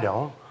 I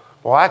don't.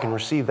 Well, I can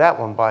receive that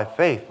one by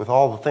faith with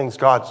all the things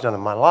God's done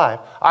in my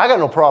life. I got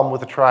no problem with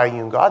the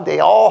triune God.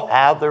 They all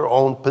have their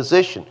own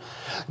position.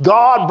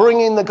 God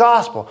bringing the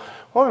gospel.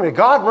 Wait a minute,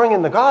 God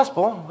bringing the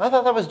gospel? I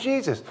thought that was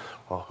Jesus.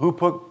 Well, who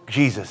put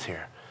Jesus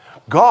here?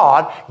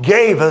 God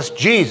gave us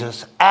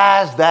Jesus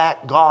as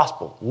that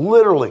gospel.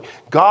 Literally,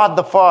 God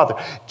the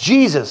Father.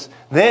 Jesus,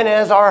 then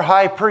as our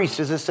high priest,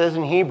 as it says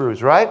in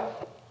Hebrews, right?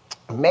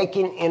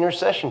 Making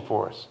intercession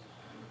for us.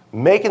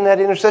 Making that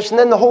intercession.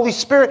 Then the Holy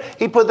Spirit,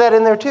 He put that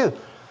in there too.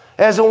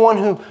 As the one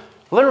who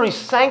literally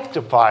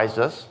sanctifies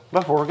us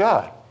before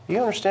God. Do you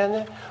understand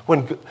that?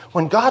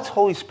 When God's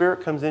Holy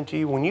Spirit comes into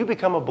you, when you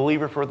become a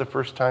believer for the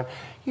first time,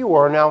 you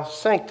are now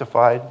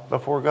sanctified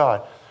before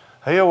God.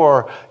 You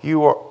are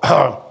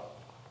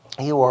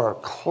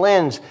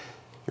cleansed.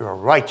 You are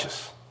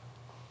righteous.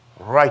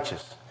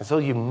 Righteous. And so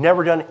you've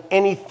never done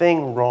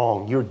anything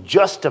wrong. You're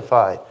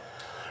justified.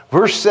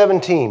 Verse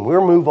 17,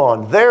 we'll move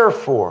on.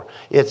 Therefore,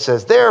 it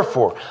says,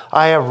 therefore,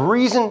 I have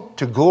reason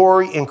to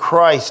glory in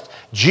Christ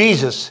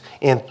Jesus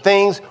in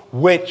things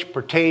which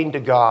pertain to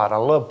God. I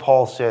love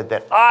Paul said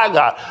that.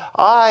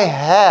 I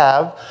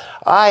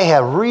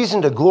have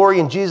reason to glory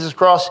in Jesus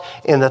Christ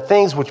in the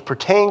things which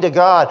pertain to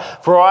God.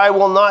 For I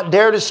will not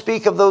dare to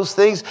speak of those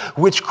things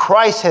which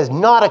Christ has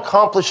not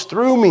accomplished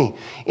through me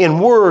in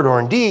word or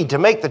in deed, to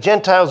make the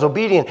Gentiles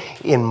obedient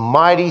in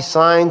mighty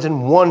signs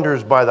and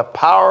wonders by the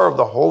power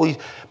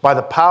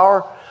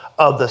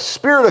of the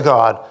Spirit of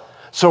God.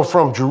 So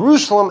from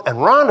Jerusalem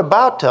and round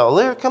about to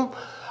Illyricum,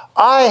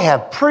 I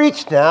have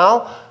preached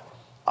now.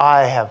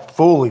 I have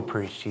fully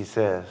preached, he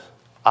says.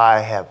 I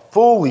have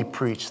fully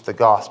preached the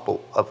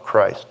gospel of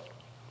Christ.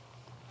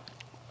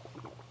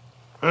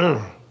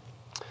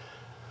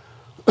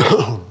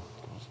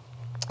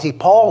 See,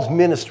 Paul's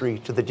ministry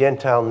to the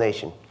Gentile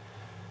nation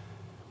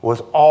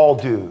was all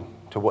due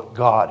to what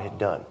God had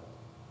done.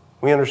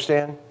 We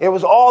understand? It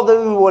was all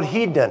due to what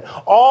He'd done.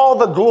 All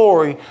the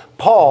glory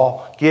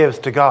Paul gives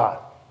to God.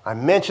 I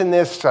mentioned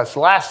this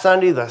last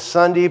Sunday, the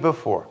Sunday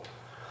before.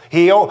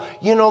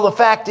 The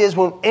fact is,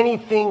 when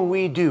anything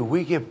we do,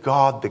 we give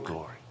God the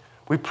glory.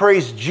 We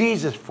praise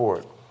Jesus for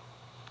it.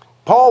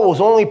 Paul was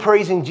only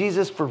praising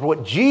Jesus for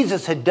what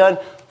Jesus had done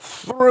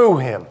through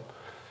him.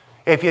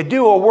 If you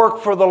do a work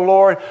for the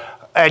Lord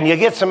and you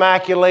get some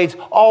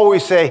accolades,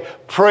 always say,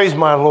 praise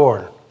my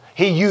Lord.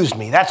 He used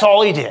me. That's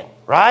all He did,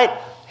 right?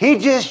 He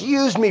just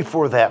used me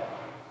for that.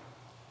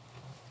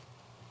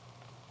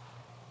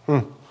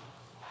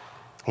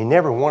 He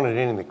never wanted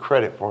any of the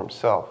credit for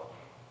Himself.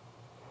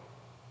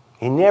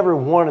 He never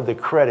wanted the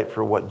credit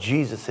for what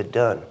Jesus had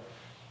done.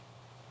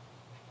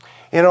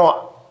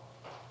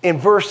 In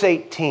verse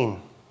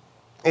 18,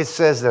 it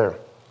says there,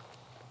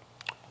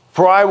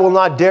 for I will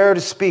not dare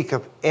to speak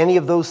of any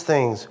of those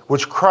things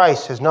which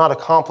Christ has not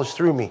accomplished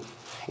through me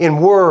in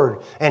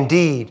word and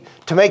deed,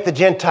 to make the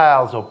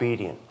Gentiles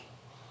obedient.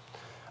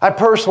 I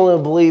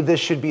personally believe this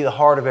should be the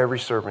heart of every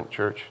servant,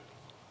 church.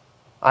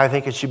 I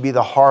think it should be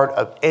the heart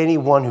of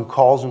anyone who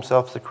calls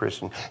himself a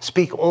Christian.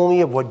 Speak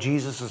only of what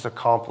Jesus has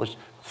accomplished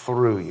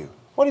through you.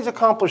 What He's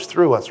accomplished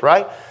through us,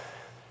 right?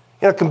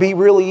 It can be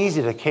really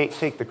easy to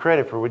take the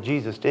credit for what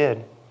Jesus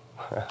did.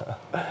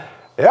 Yeah,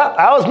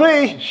 that was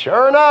me.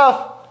 Sure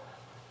enough.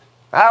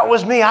 That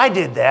was me. I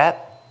did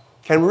that.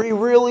 Can be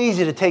real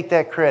easy to take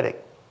that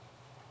credit.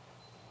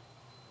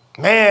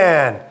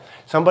 Man,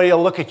 somebody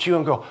will look at you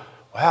and go,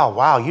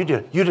 wow, you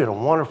did a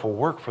wonderful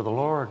work for the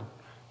Lord.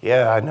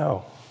 Yeah, I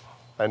know.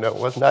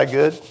 Wasn't that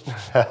good?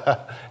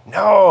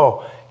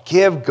 No,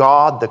 give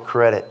God the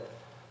credit.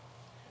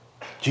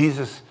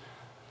 Jesus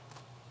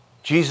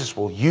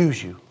will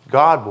use you.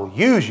 God will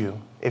use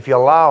you if you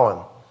allow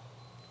Him.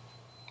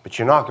 But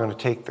you're not going to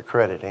take the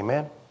credit,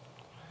 amen?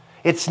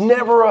 It's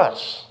never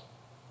us.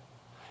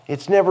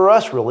 It's never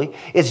us, really.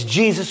 It's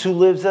Jesus who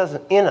lives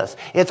in us.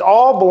 It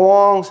all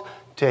belongs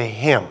to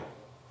Him.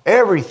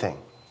 Everything.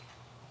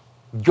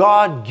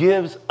 God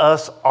gives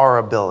us our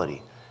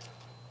ability.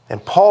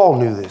 And Paul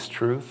knew this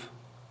truth.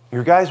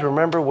 You guys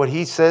remember what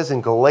he says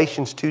in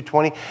Galatians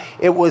 2:20?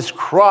 It was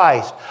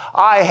Christ.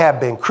 I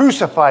have been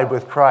crucified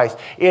with Christ.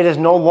 It is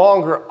no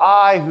longer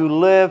I who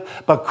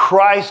live, but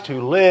Christ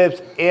who lives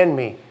in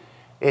me.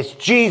 It's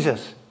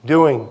Jesus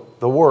doing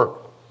the work.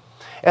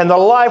 And the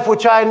life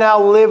which I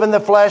now live in the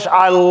flesh,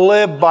 I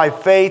live by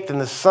faith in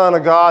the Son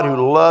of God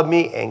who loved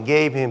me and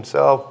gave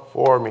Himself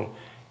for me.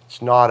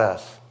 It's not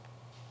us.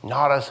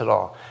 Not us at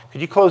all.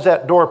 Could you close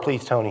that door,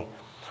 please, Tony?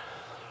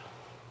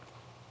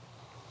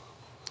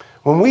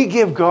 When we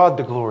give God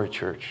the glory,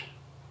 church,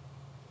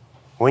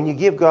 when you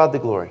give God the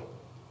glory,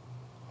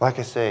 like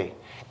I say,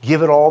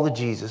 give it all to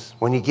Jesus.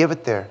 When you give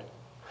it there,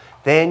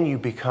 then you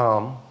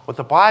become what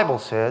the Bible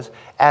says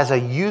as a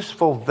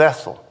useful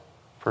vessel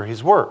for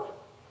his work.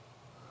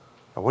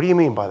 Now, what do you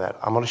mean by that?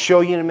 I'm going to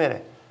show you in a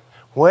minute.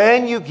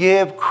 When you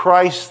give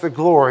Christ the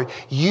glory,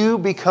 you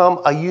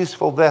become a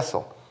useful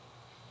vessel.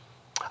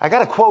 I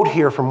got a quote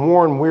here from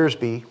Warren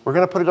Wiersbe. We're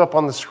going to put it up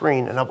on the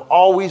screen, and I've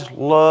always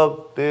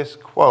loved this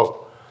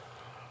quote.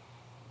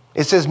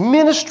 It says,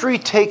 ministry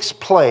takes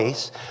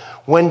place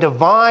when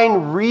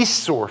divine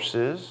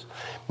resources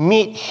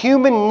meet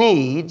human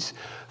needs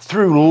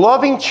through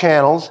loving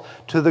channels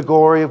to the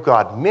glory of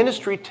God.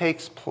 Ministry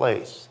takes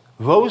place.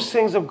 Those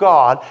things of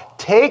God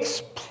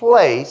takes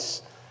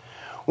place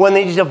when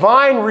the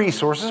divine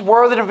resources,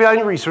 where are the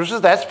divine resources?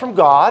 That's from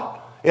God.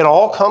 It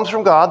all comes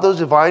from God, those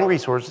divine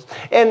resources.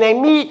 And they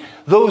meet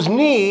those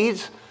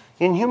needs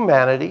in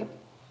humanity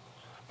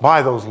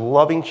by those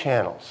loving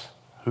channels.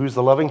 Who's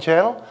the loving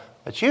channel?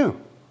 That's you.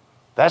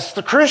 That's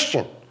the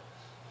Christian.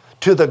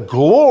 To the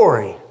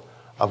glory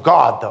of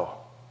God, though.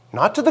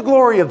 Not to the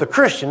glory of the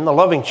Christian, the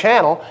loving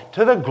channel,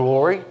 to the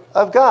glory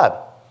of God.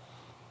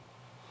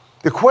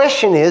 The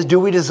question is, do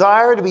we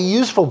desire to be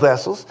useful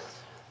vessels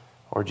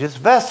or just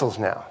vessels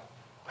now?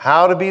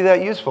 How to be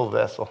that useful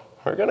vessel?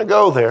 We're going to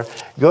go there.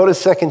 Go to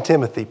 2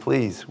 Timothy,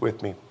 please,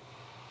 with me.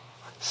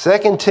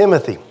 2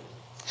 Timothy,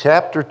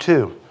 chapter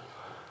 2.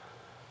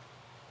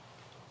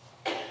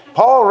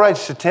 Paul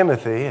writes to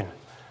Timothy, and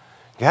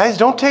guys,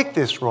 don't take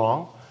this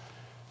wrong,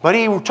 but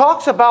he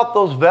talks about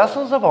those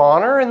vessels of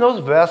honor and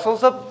those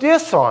vessels of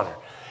dishonor.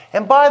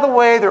 And by the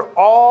way, they're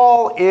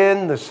all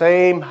in the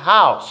same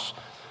house.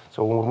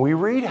 So when we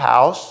read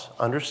house,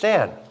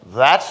 understand,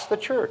 that's the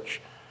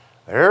church.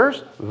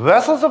 There's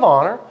vessels of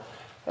honor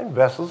and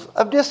vessels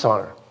of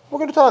dishonor. We're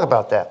going to talk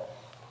about that.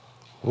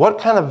 What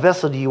kind of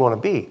vessel do you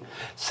want to be?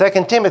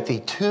 2 Timothy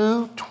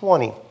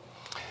 2:20.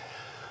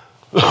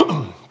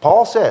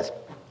 Paul says,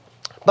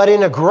 but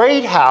in a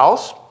great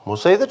house, we'll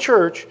say the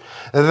church,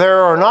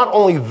 there are not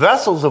only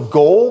vessels of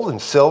gold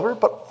and silver,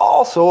 but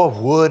also of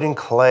wood and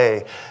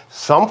clay,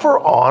 some for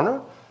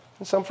honor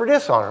and some for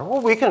dishonor.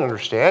 Well, we can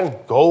understand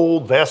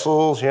gold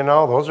vessels, you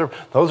know,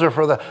 those are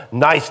for the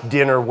nice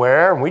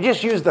dinnerware. And we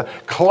just use the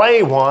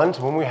clay ones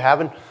when we're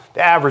having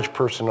the average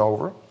person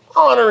over.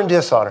 Honor and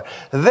dishonor.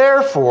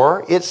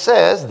 Therefore, it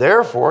says,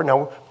 therefore,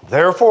 now,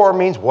 therefore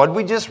means what did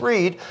we just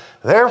read?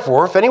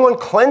 Therefore, if anyone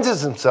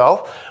cleanses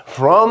himself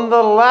from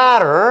the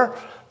latter,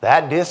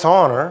 that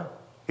dishonor,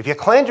 if you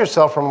cleanse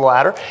yourself from the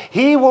latter,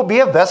 he will be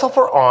a vessel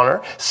for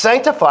honor,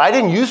 sanctified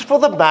and useful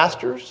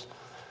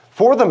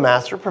for the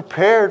master,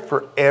 prepared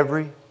for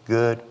every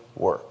good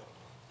work.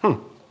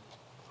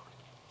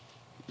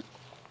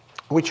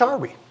 Which are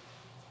we?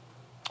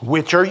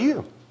 Which are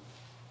you?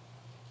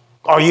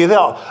 Are you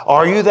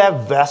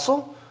that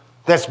vessel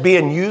that's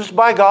being used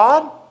by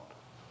God?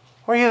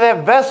 Or are you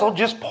that vessel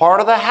just part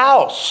of the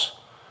house?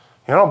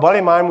 You know, a buddy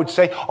of mine would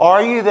say,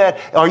 are you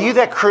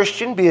that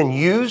Christian being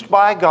used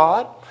by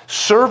God,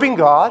 serving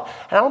God?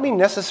 And I don't mean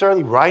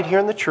necessarily right here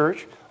in the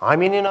church. I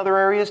mean in other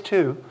areas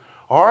too.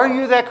 Are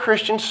you that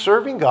Christian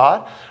serving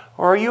God,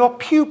 or are you a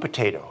pew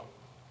potato?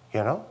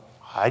 You know,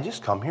 I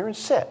just come here and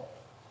sit,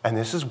 and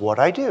this is what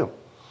I do.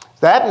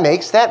 That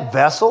makes that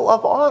vessel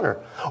of honor,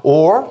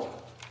 or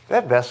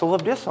that vessel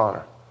of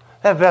dishonor.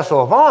 That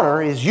vessel of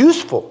honor is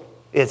useful,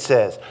 it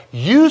says,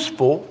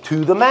 useful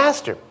to the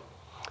master.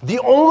 The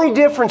only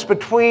difference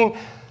between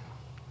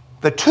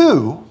the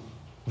two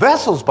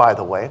vessels, by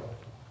the way,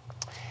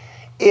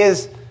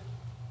 is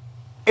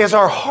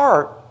our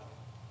heart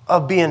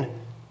of being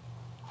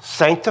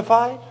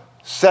sanctified,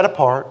 set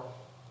apart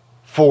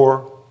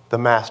for the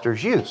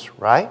master's use,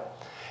 right?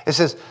 It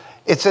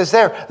says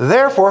there,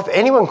 therefore, if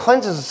anyone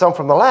cleanses himself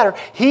from the latter,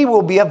 he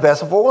will be a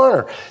vessel for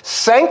honor.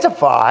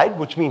 Sanctified,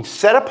 which means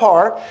set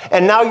apart,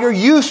 and now you're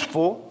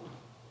useful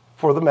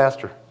for the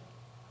master.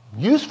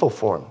 Useful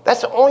for him.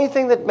 That's the only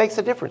thing that makes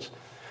a difference.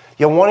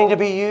 You're wanting to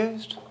be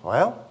used?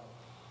 Well,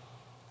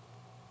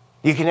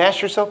 you can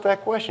ask yourself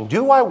that question.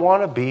 Do I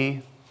want to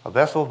be a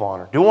vessel of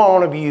honor? Do I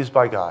want to be used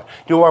by God?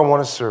 Do I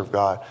want to serve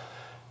God?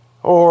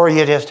 Or are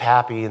you just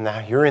happy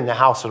you're in the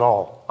house at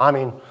all? I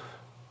mean,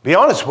 be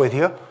honest with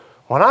you,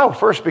 when I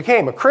first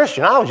became a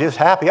Christian, I was just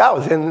happy I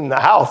was in the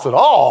house at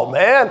all,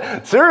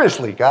 man.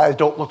 Seriously, guys,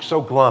 don't look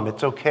so glum.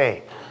 It's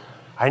okay.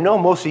 I know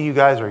most of you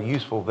guys are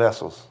useful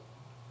vessels.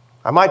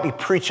 I might be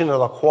preaching to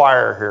the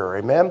choir here,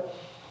 amen?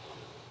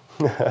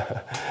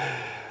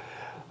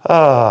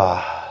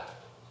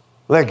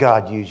 Let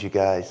God use you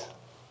guys.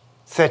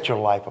 Set your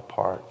life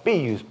apart. Be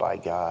used by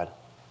God.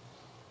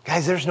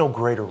 Guys, there's no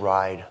greater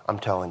ride, I'm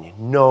telling you.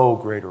 No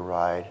greater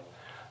ride.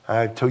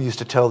 I used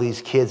to tell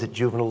these kids at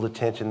juvenile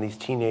detention, these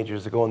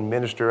teenagers that go and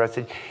minister, I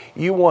said,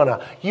 you want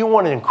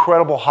an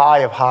incredible high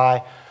of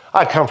high?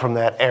 I come from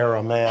that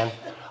era, man.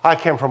 I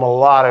came from a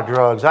lot of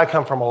drugs. I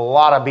come from a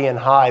lot of being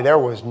high. There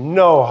was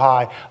no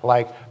high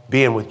like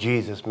being with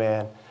Jesus,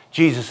 man.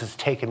 Jesus has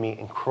taken me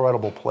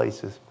incredible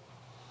places.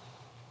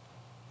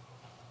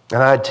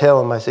 And I'd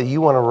tell him, I said, you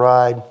want to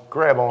ride?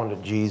 Grab on to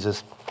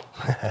Jesus.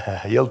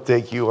 He'll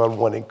take you on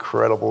one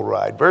incredible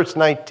ride. Verse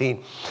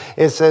 19,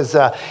 it says,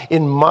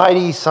 in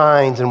mighty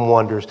signs and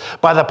wonders,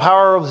 by the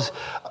power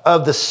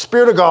of the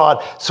Spirit of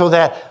God, so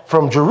that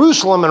from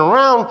Jerusalem and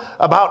around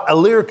about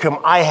Illyricum,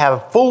 I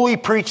have fully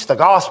preached the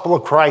gospel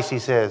of Christ, he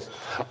says.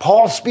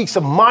 Paul speaks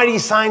of mighty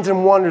signs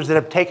and wonders that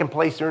have taken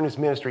place during his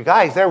ministry.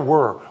 Guys, there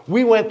were.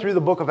 We went through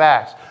the book of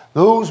Acts.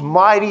 Those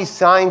mighty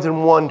signs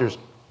and wonders.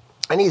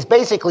 And he's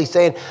basically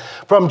saying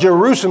from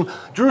Jerusalem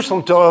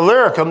to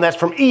Illyricum, that's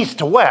from east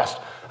to west.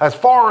 As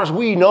far as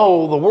we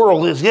know, the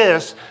world is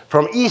this.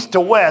 From east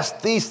to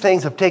west, these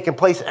things have taken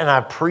place, and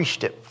I've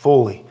preached it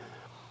fully.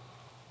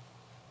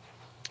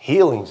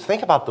 Healings.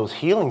 Think about those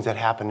healings that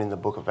happened in the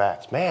book of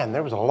Acts. Man,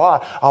 there was a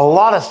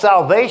lot of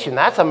salvation.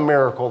 That's a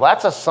miracle.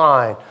 That's a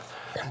sign.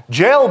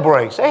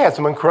 Jailbreaks. They had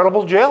some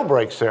incredible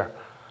jailbreaks there.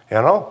 You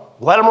know,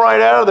 let them right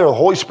out of there. The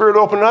Holy Spirit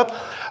opened up.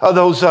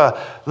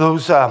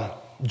 Those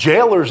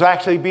jailers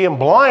actually being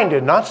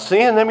blinded, not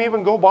seeing them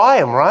even go by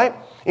them, right?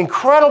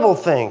 Incredible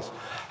things.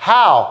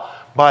 How?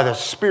 By the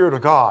Spirit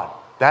of God.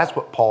 That's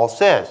what Paul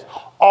says.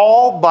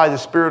 All by the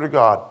Spirit of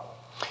God.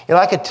 And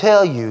I could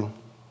tell you,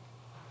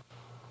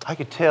 I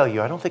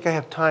don't think I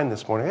have time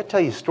this morning. I could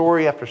tell you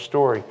story after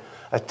story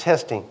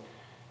attesting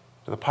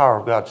to the power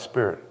of God's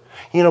Spirit.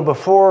 You know,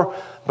 before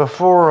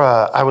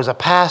I was a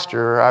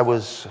pastor, I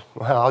was,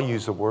 well, I'll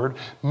use the word,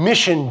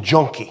 mission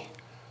junkie.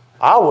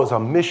 I was a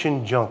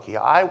mission junkie.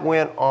 I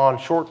went on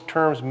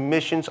short-term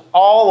missions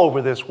all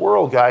over this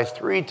world, guys,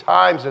 3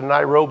 times in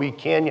Nairobi,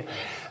 Kenya,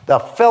 the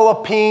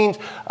Philippines,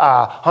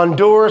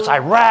 Honduras,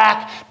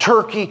 Iraq,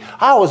 Turkey.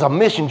 I was a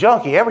mission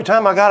junkie. Every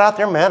time I got out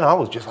there, man, I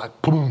was just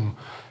like, boom.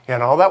 You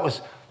know, that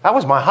was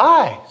my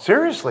high.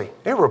 Seriously.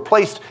 It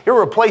replaced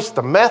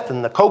the meth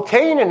and the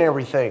cocaine and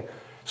everything.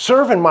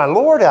 Serving my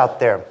Lord out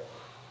there.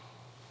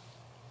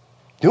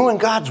 Doing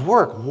God's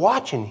work,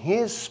 watching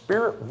His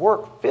Spirit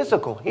work,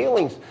 physical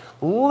healings,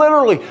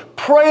 literally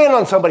praying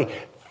on somebody,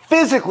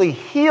 physically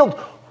healed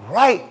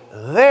right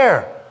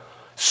there.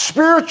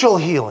 Spiritual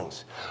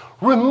healings,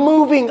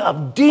 removing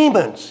of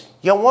demons.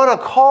 You want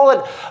to call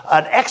it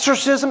an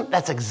exorcism?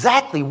 That's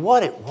exactly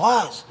what it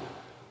was.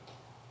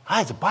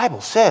 Guys, the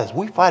Bible says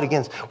we don't fight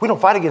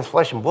against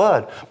flesh and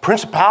blood,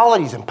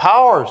 principalities and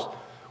powers.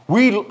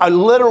 I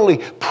literally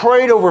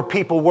prayed over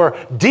people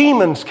where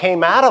demons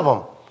came out of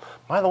them.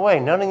 By the way,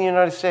 none in the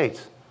United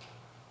States.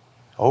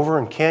 Over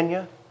in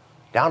Kenya,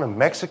 down in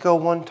Mexico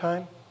one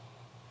time.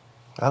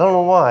 I don't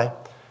know why.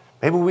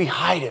 Maybe we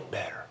hide it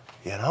better,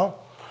 you know?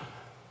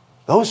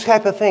 Those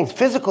type of things.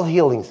 Physical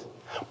healings.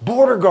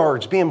 Border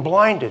guards being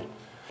blinded.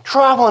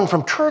 Traveling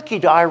from Turkey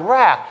to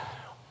Iraq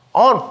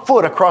on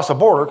foot across the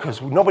border because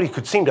nobody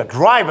could seem to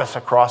drive us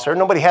across there.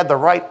 Nobody had the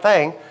right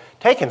thing.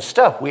 Taking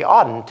stuff we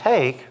oughtn't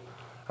take.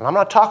 And I'm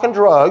not talking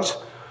drugs,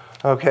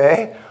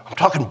 okay? I'm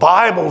talking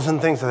Bibles and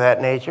things of that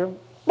nature.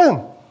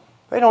 Boom.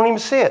 They don't even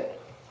see it.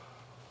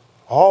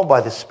 All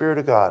by the Spirit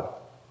of God.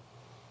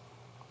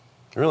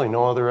 Really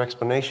no other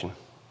explanation.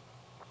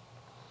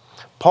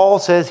 Paul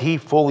says he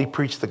fully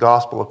preached the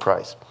gospel of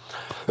Christ.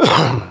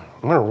 I'm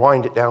going to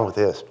wind it down with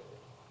this.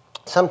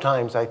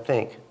 Sometimes I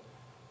think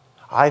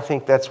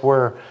that's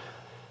where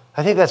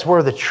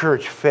the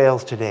church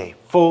fails today.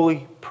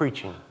 Fully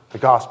preaching the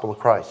gospel of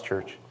Christ,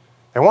 church.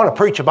 They want to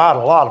preach about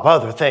a lot of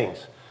other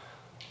things.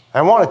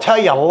 They want to tell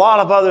you a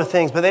lot of other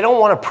things, but they don't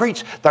want to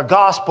preach the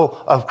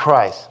gospel of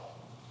Christ.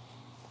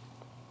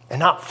 And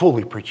not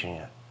fully preaching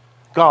it.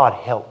 God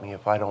help me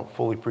if I don't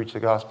fully preach the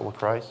gospel of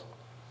Christ.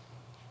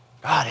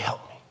 God help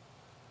me.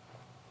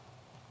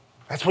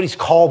 That's what He's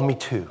called me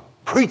to.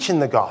 Preaching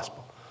the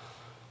gospel.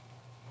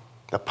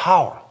 The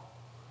power.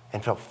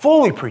 And to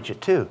fully preach it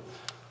too.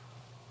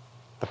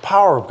 The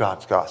power of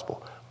God's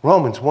gospel.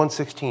 Romans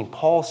 1:16,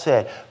 Paul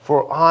said,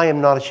 for I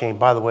am not ashamed.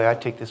 By the way, I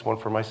take this one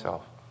for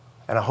myself.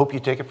 And I hope you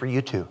take it for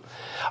you too.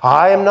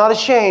 I am not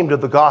ashamed of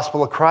the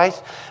gospel of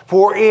Christ,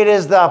 for it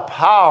is the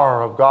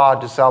power of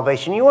God to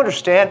salvation. You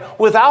understand,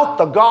 without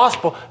the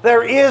gospel,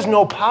 there is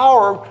no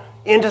power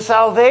into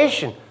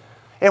salvation.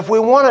 If we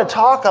want to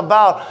talk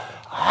about,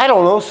 I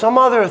don't know, some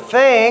other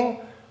thing,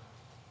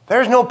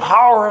 there's no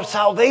power of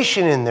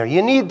salvation in there.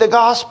 You need the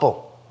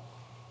gospel.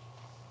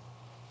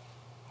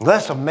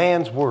 Less of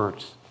man's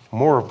words,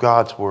 more of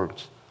God's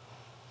words.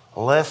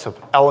 Less of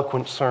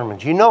eloquent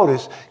sermons. You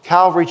notice,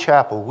 Calvary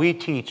Chapel, we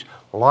teach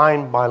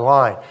line by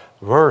line,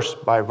 verse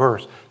by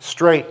verse,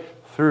 straight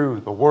through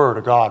the Word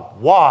of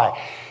God.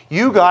 Why?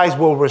 You guys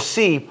will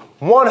receive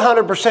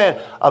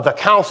 100% of the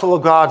counsel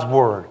of God's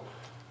Word.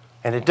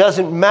 And it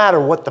doesn't matter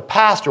what the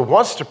pastor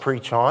wants to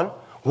preach on,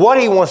 what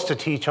he wants to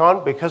teach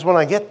on, because when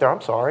I get there,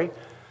 I'm sorry,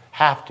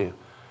 have to.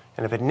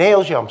 And if it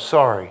nails you, I'm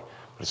sorry.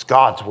 But it's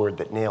God's Word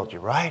that nailed you,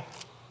 right?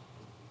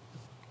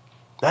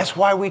 That's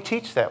why we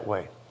teach that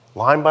way.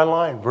 Line by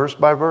line, verse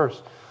by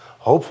verse.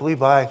 Hopefully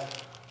by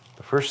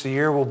the first of the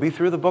year, we'll be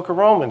through the book of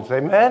Romans.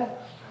 Amen?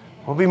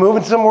 We'll be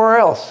moving somewhere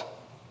else.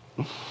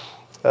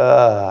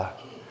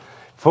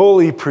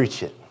 Fully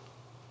preach it.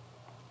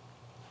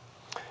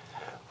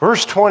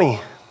 Verse 20,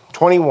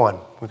 21.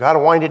 We got to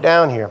wind it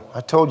down here. I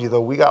told you, though,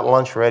 we got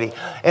lunch ready.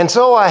 And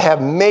so I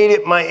have made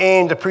it my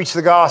aim to preach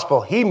the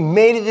gospel. He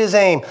made it his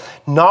aim,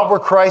 not where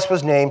Christ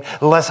was named,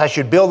 lest I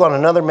should build on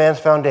another man's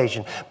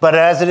foundation. But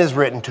as it is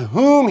written, to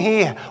whom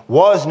he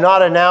was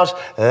not announced,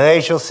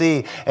 they shall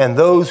see. And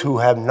those who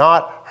have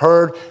not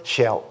heard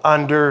shall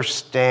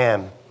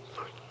understand.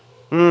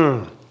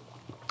 Not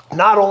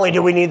only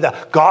do we need the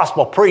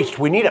gospel preached,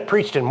 we need it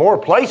preached in more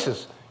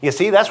places. You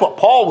see, that's what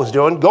Paul was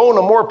doing, going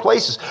to more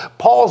places.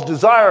 Paul's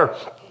desire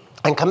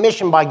and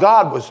commissioned by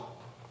God was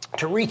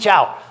to reach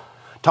out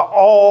to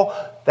all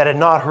that had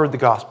not heard the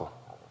gospel.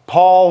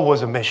 Paul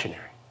was a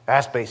missionary.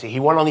 That's basically, he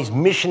went on these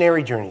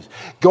missionary journeys,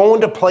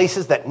 going to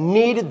places that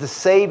needed the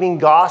saving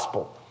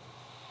gospel.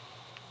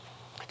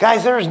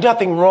 Guys, there is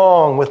nothing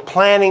wrong with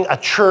planting a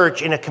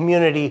church in a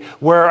community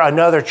where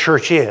another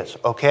church is,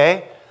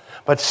 okay?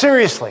 But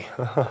seriously,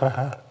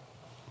 how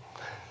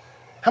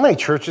many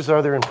churches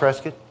are there in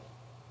Prescott?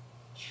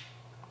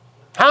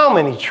 How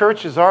many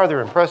churches are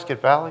there in Prescott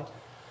Valley?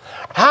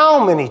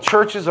 How many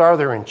churches are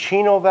there in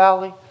Chino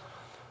Valley?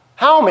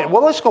 How many?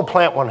 Well, let's go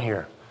plant one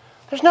here.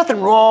 There's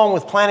nothing wrong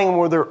with planting them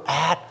where they're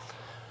at.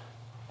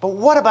 But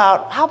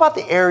how about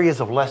the areas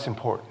of less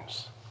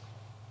importance?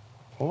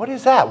 Well, what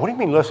is that? What do you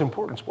mean less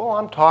importance? Well,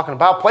 I'm talking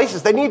about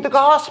places they need the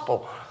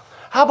gospel.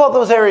 How about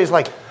those areas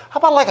how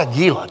about like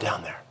Aguila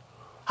down there?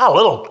 A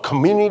little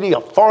community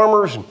of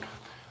farmers and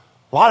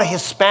a lot of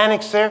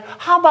Hispanics there.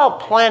 How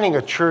about planting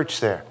a church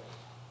there?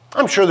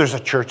 I'm sure there's a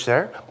church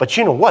there, but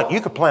you know what? You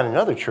could plant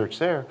another church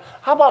there.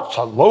 How about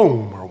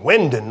Salome or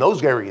Wendon,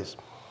 those areas?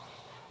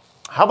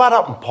 How about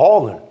up in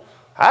Paulding?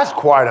 That's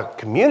quite a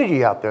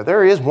community out there.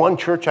 There is one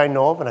church I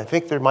know of, and I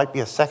think there might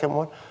be a second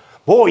one.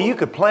 Boy, you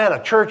could plant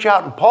a church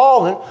out in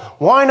Paulding.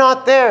 Why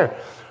not there?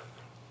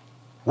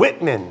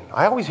 Whitman.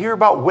 I always hear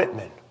about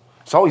Whitman.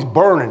 It's always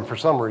burning for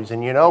some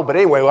reason, you know. But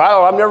anyway,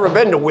 I've never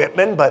been to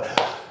Whitman, but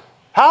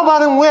how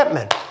about in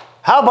Whitman?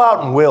 How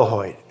about in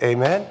Wilhoit?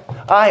 Amen?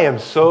 I am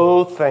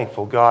so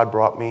thankful God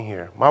brought me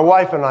here, my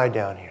wife and I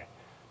down here,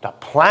 to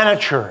plant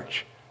a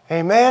church.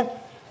 Amen?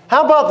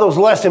 How about those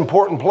less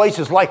important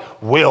places like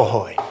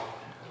Wilhoit?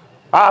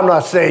 I'm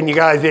not saying you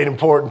guys ain't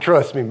important.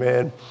 Trust me,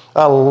 man.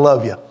 I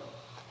love you.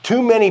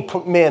 Too many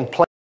men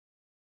plant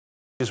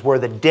churches where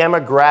the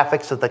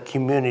demographics of the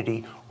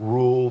community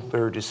rule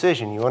their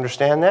decision. You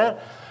understand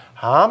that?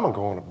 How am I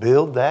going to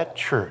build that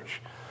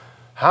church?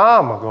 How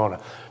am I going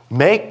to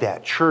make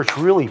that church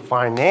really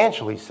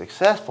financially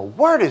successful?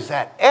 Where does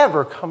that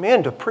ever come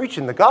into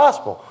preaching the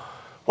gospel?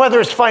 Whether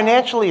it's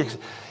financially,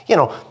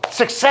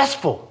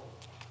 successful.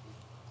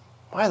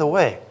 By the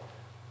way,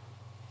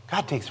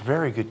 God takes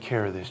very good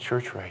care of this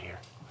church right here.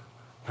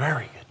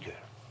 Very good.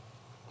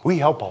 We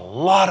help a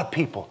lot of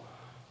people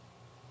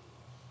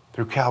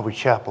through Calvary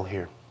Chapel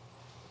here.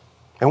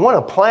 And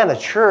want to plant a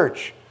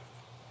church,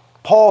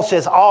 Paul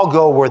says, I'll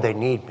go where they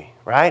need me.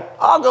 Right?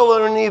 I'll go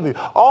where they need me.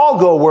 I'll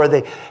go where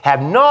they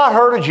have not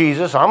heard of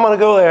Jesus. I'm going to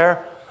go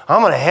there.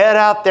 I'm going to head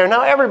out there.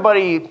 Now,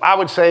 everybody, I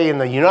would say, in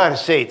the United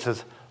States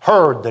has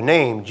heard the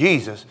name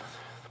Jesus,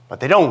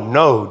 but they don't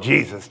know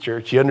Jesus,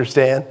 church. You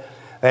understand?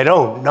 They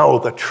don't know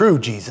the true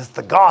Jesus,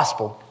 the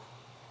gospel.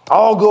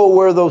 I'll go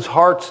where those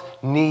hearts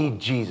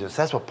need Jesus.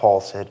 That's what Paul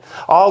said.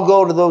 I'll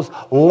go to those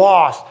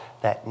lost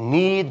that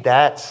need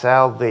that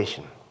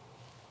salvation.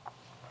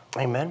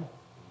 Amen?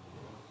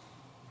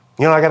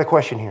 I got a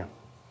question here.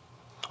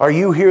 Are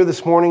you here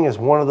this morning as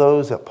one of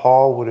those that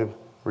Paul would have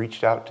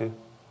reached out to?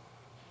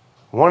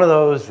 One of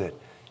those that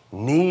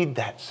need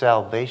that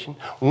salvation?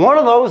 One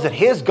of those that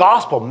his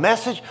gospel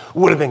message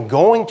would have been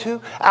going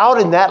to out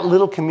in that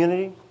little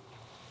community?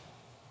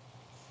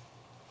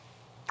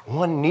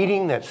 One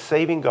needing that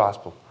saving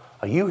gospel.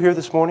 Are you here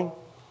this morning?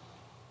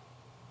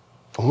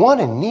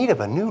 One in need of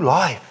a new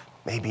life,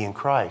 maybe in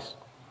Christ.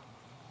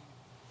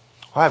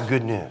 I have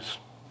good news.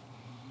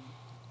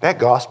 That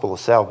gospel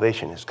of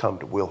salvation has come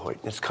to Wilhoit.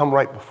 It's come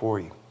right before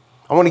you.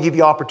 I want to give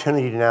you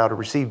opportunity now to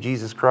receive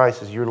Jesus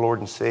Christ as your Lord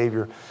and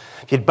Savior.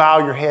 If you'd bow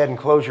your head and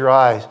close your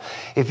eyes.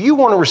 If you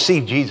want to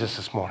receive Jesus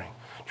this morning,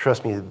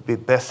 trust me, it'd be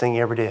the best thing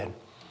you ever did.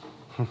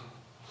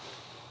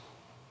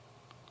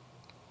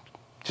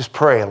 Just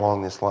pray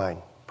along this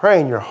line.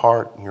 Pray in your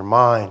heart and your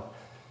mind.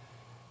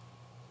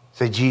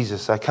 Say,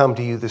 Jesus, I come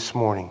to you this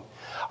morning.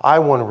 I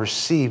want to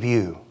receive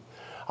you.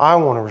 I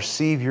want to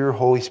receive your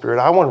Holy Spirit.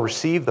 I want to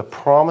receive the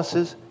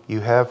promises you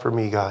have for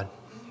me, God.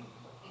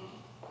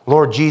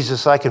 Lord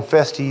Jesus, I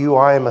confess to you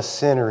I am a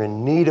sinner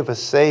in need of a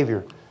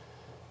Savior.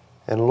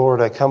 And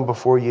Lord, I come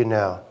before you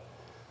now.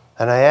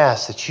 And I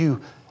ask that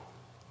you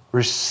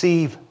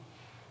receive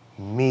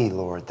me,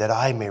 Lord, that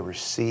I may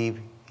receive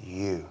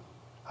you.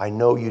 I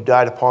know you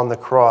died upon the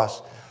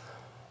cross.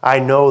 I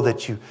know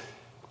that you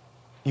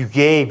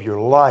gave your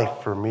life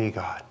for me,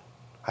 God.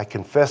 I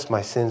confess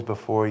my sins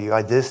before you.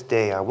 This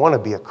day, I want to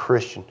be a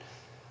Christian.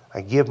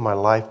 I give my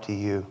life to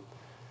you.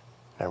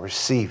 And I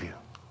receive you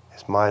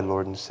as my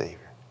Lord and Savior.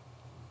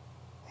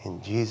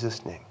 In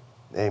Jesus' name,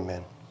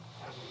 amen.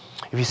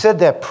 If you said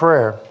that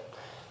prayer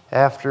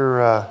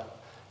after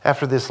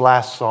this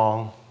last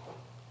song,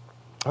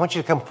 I want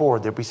you to come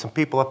forward. There'll be some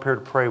people up here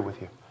to pray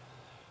with you.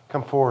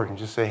 Come forward and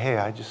just say, hey,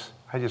 I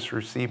just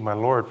received my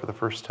Lord for the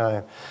first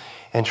time.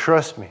 And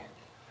trust me,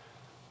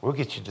 we'll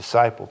get you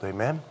discipled.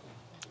 Amen?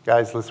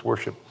 Guys, let's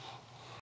worship.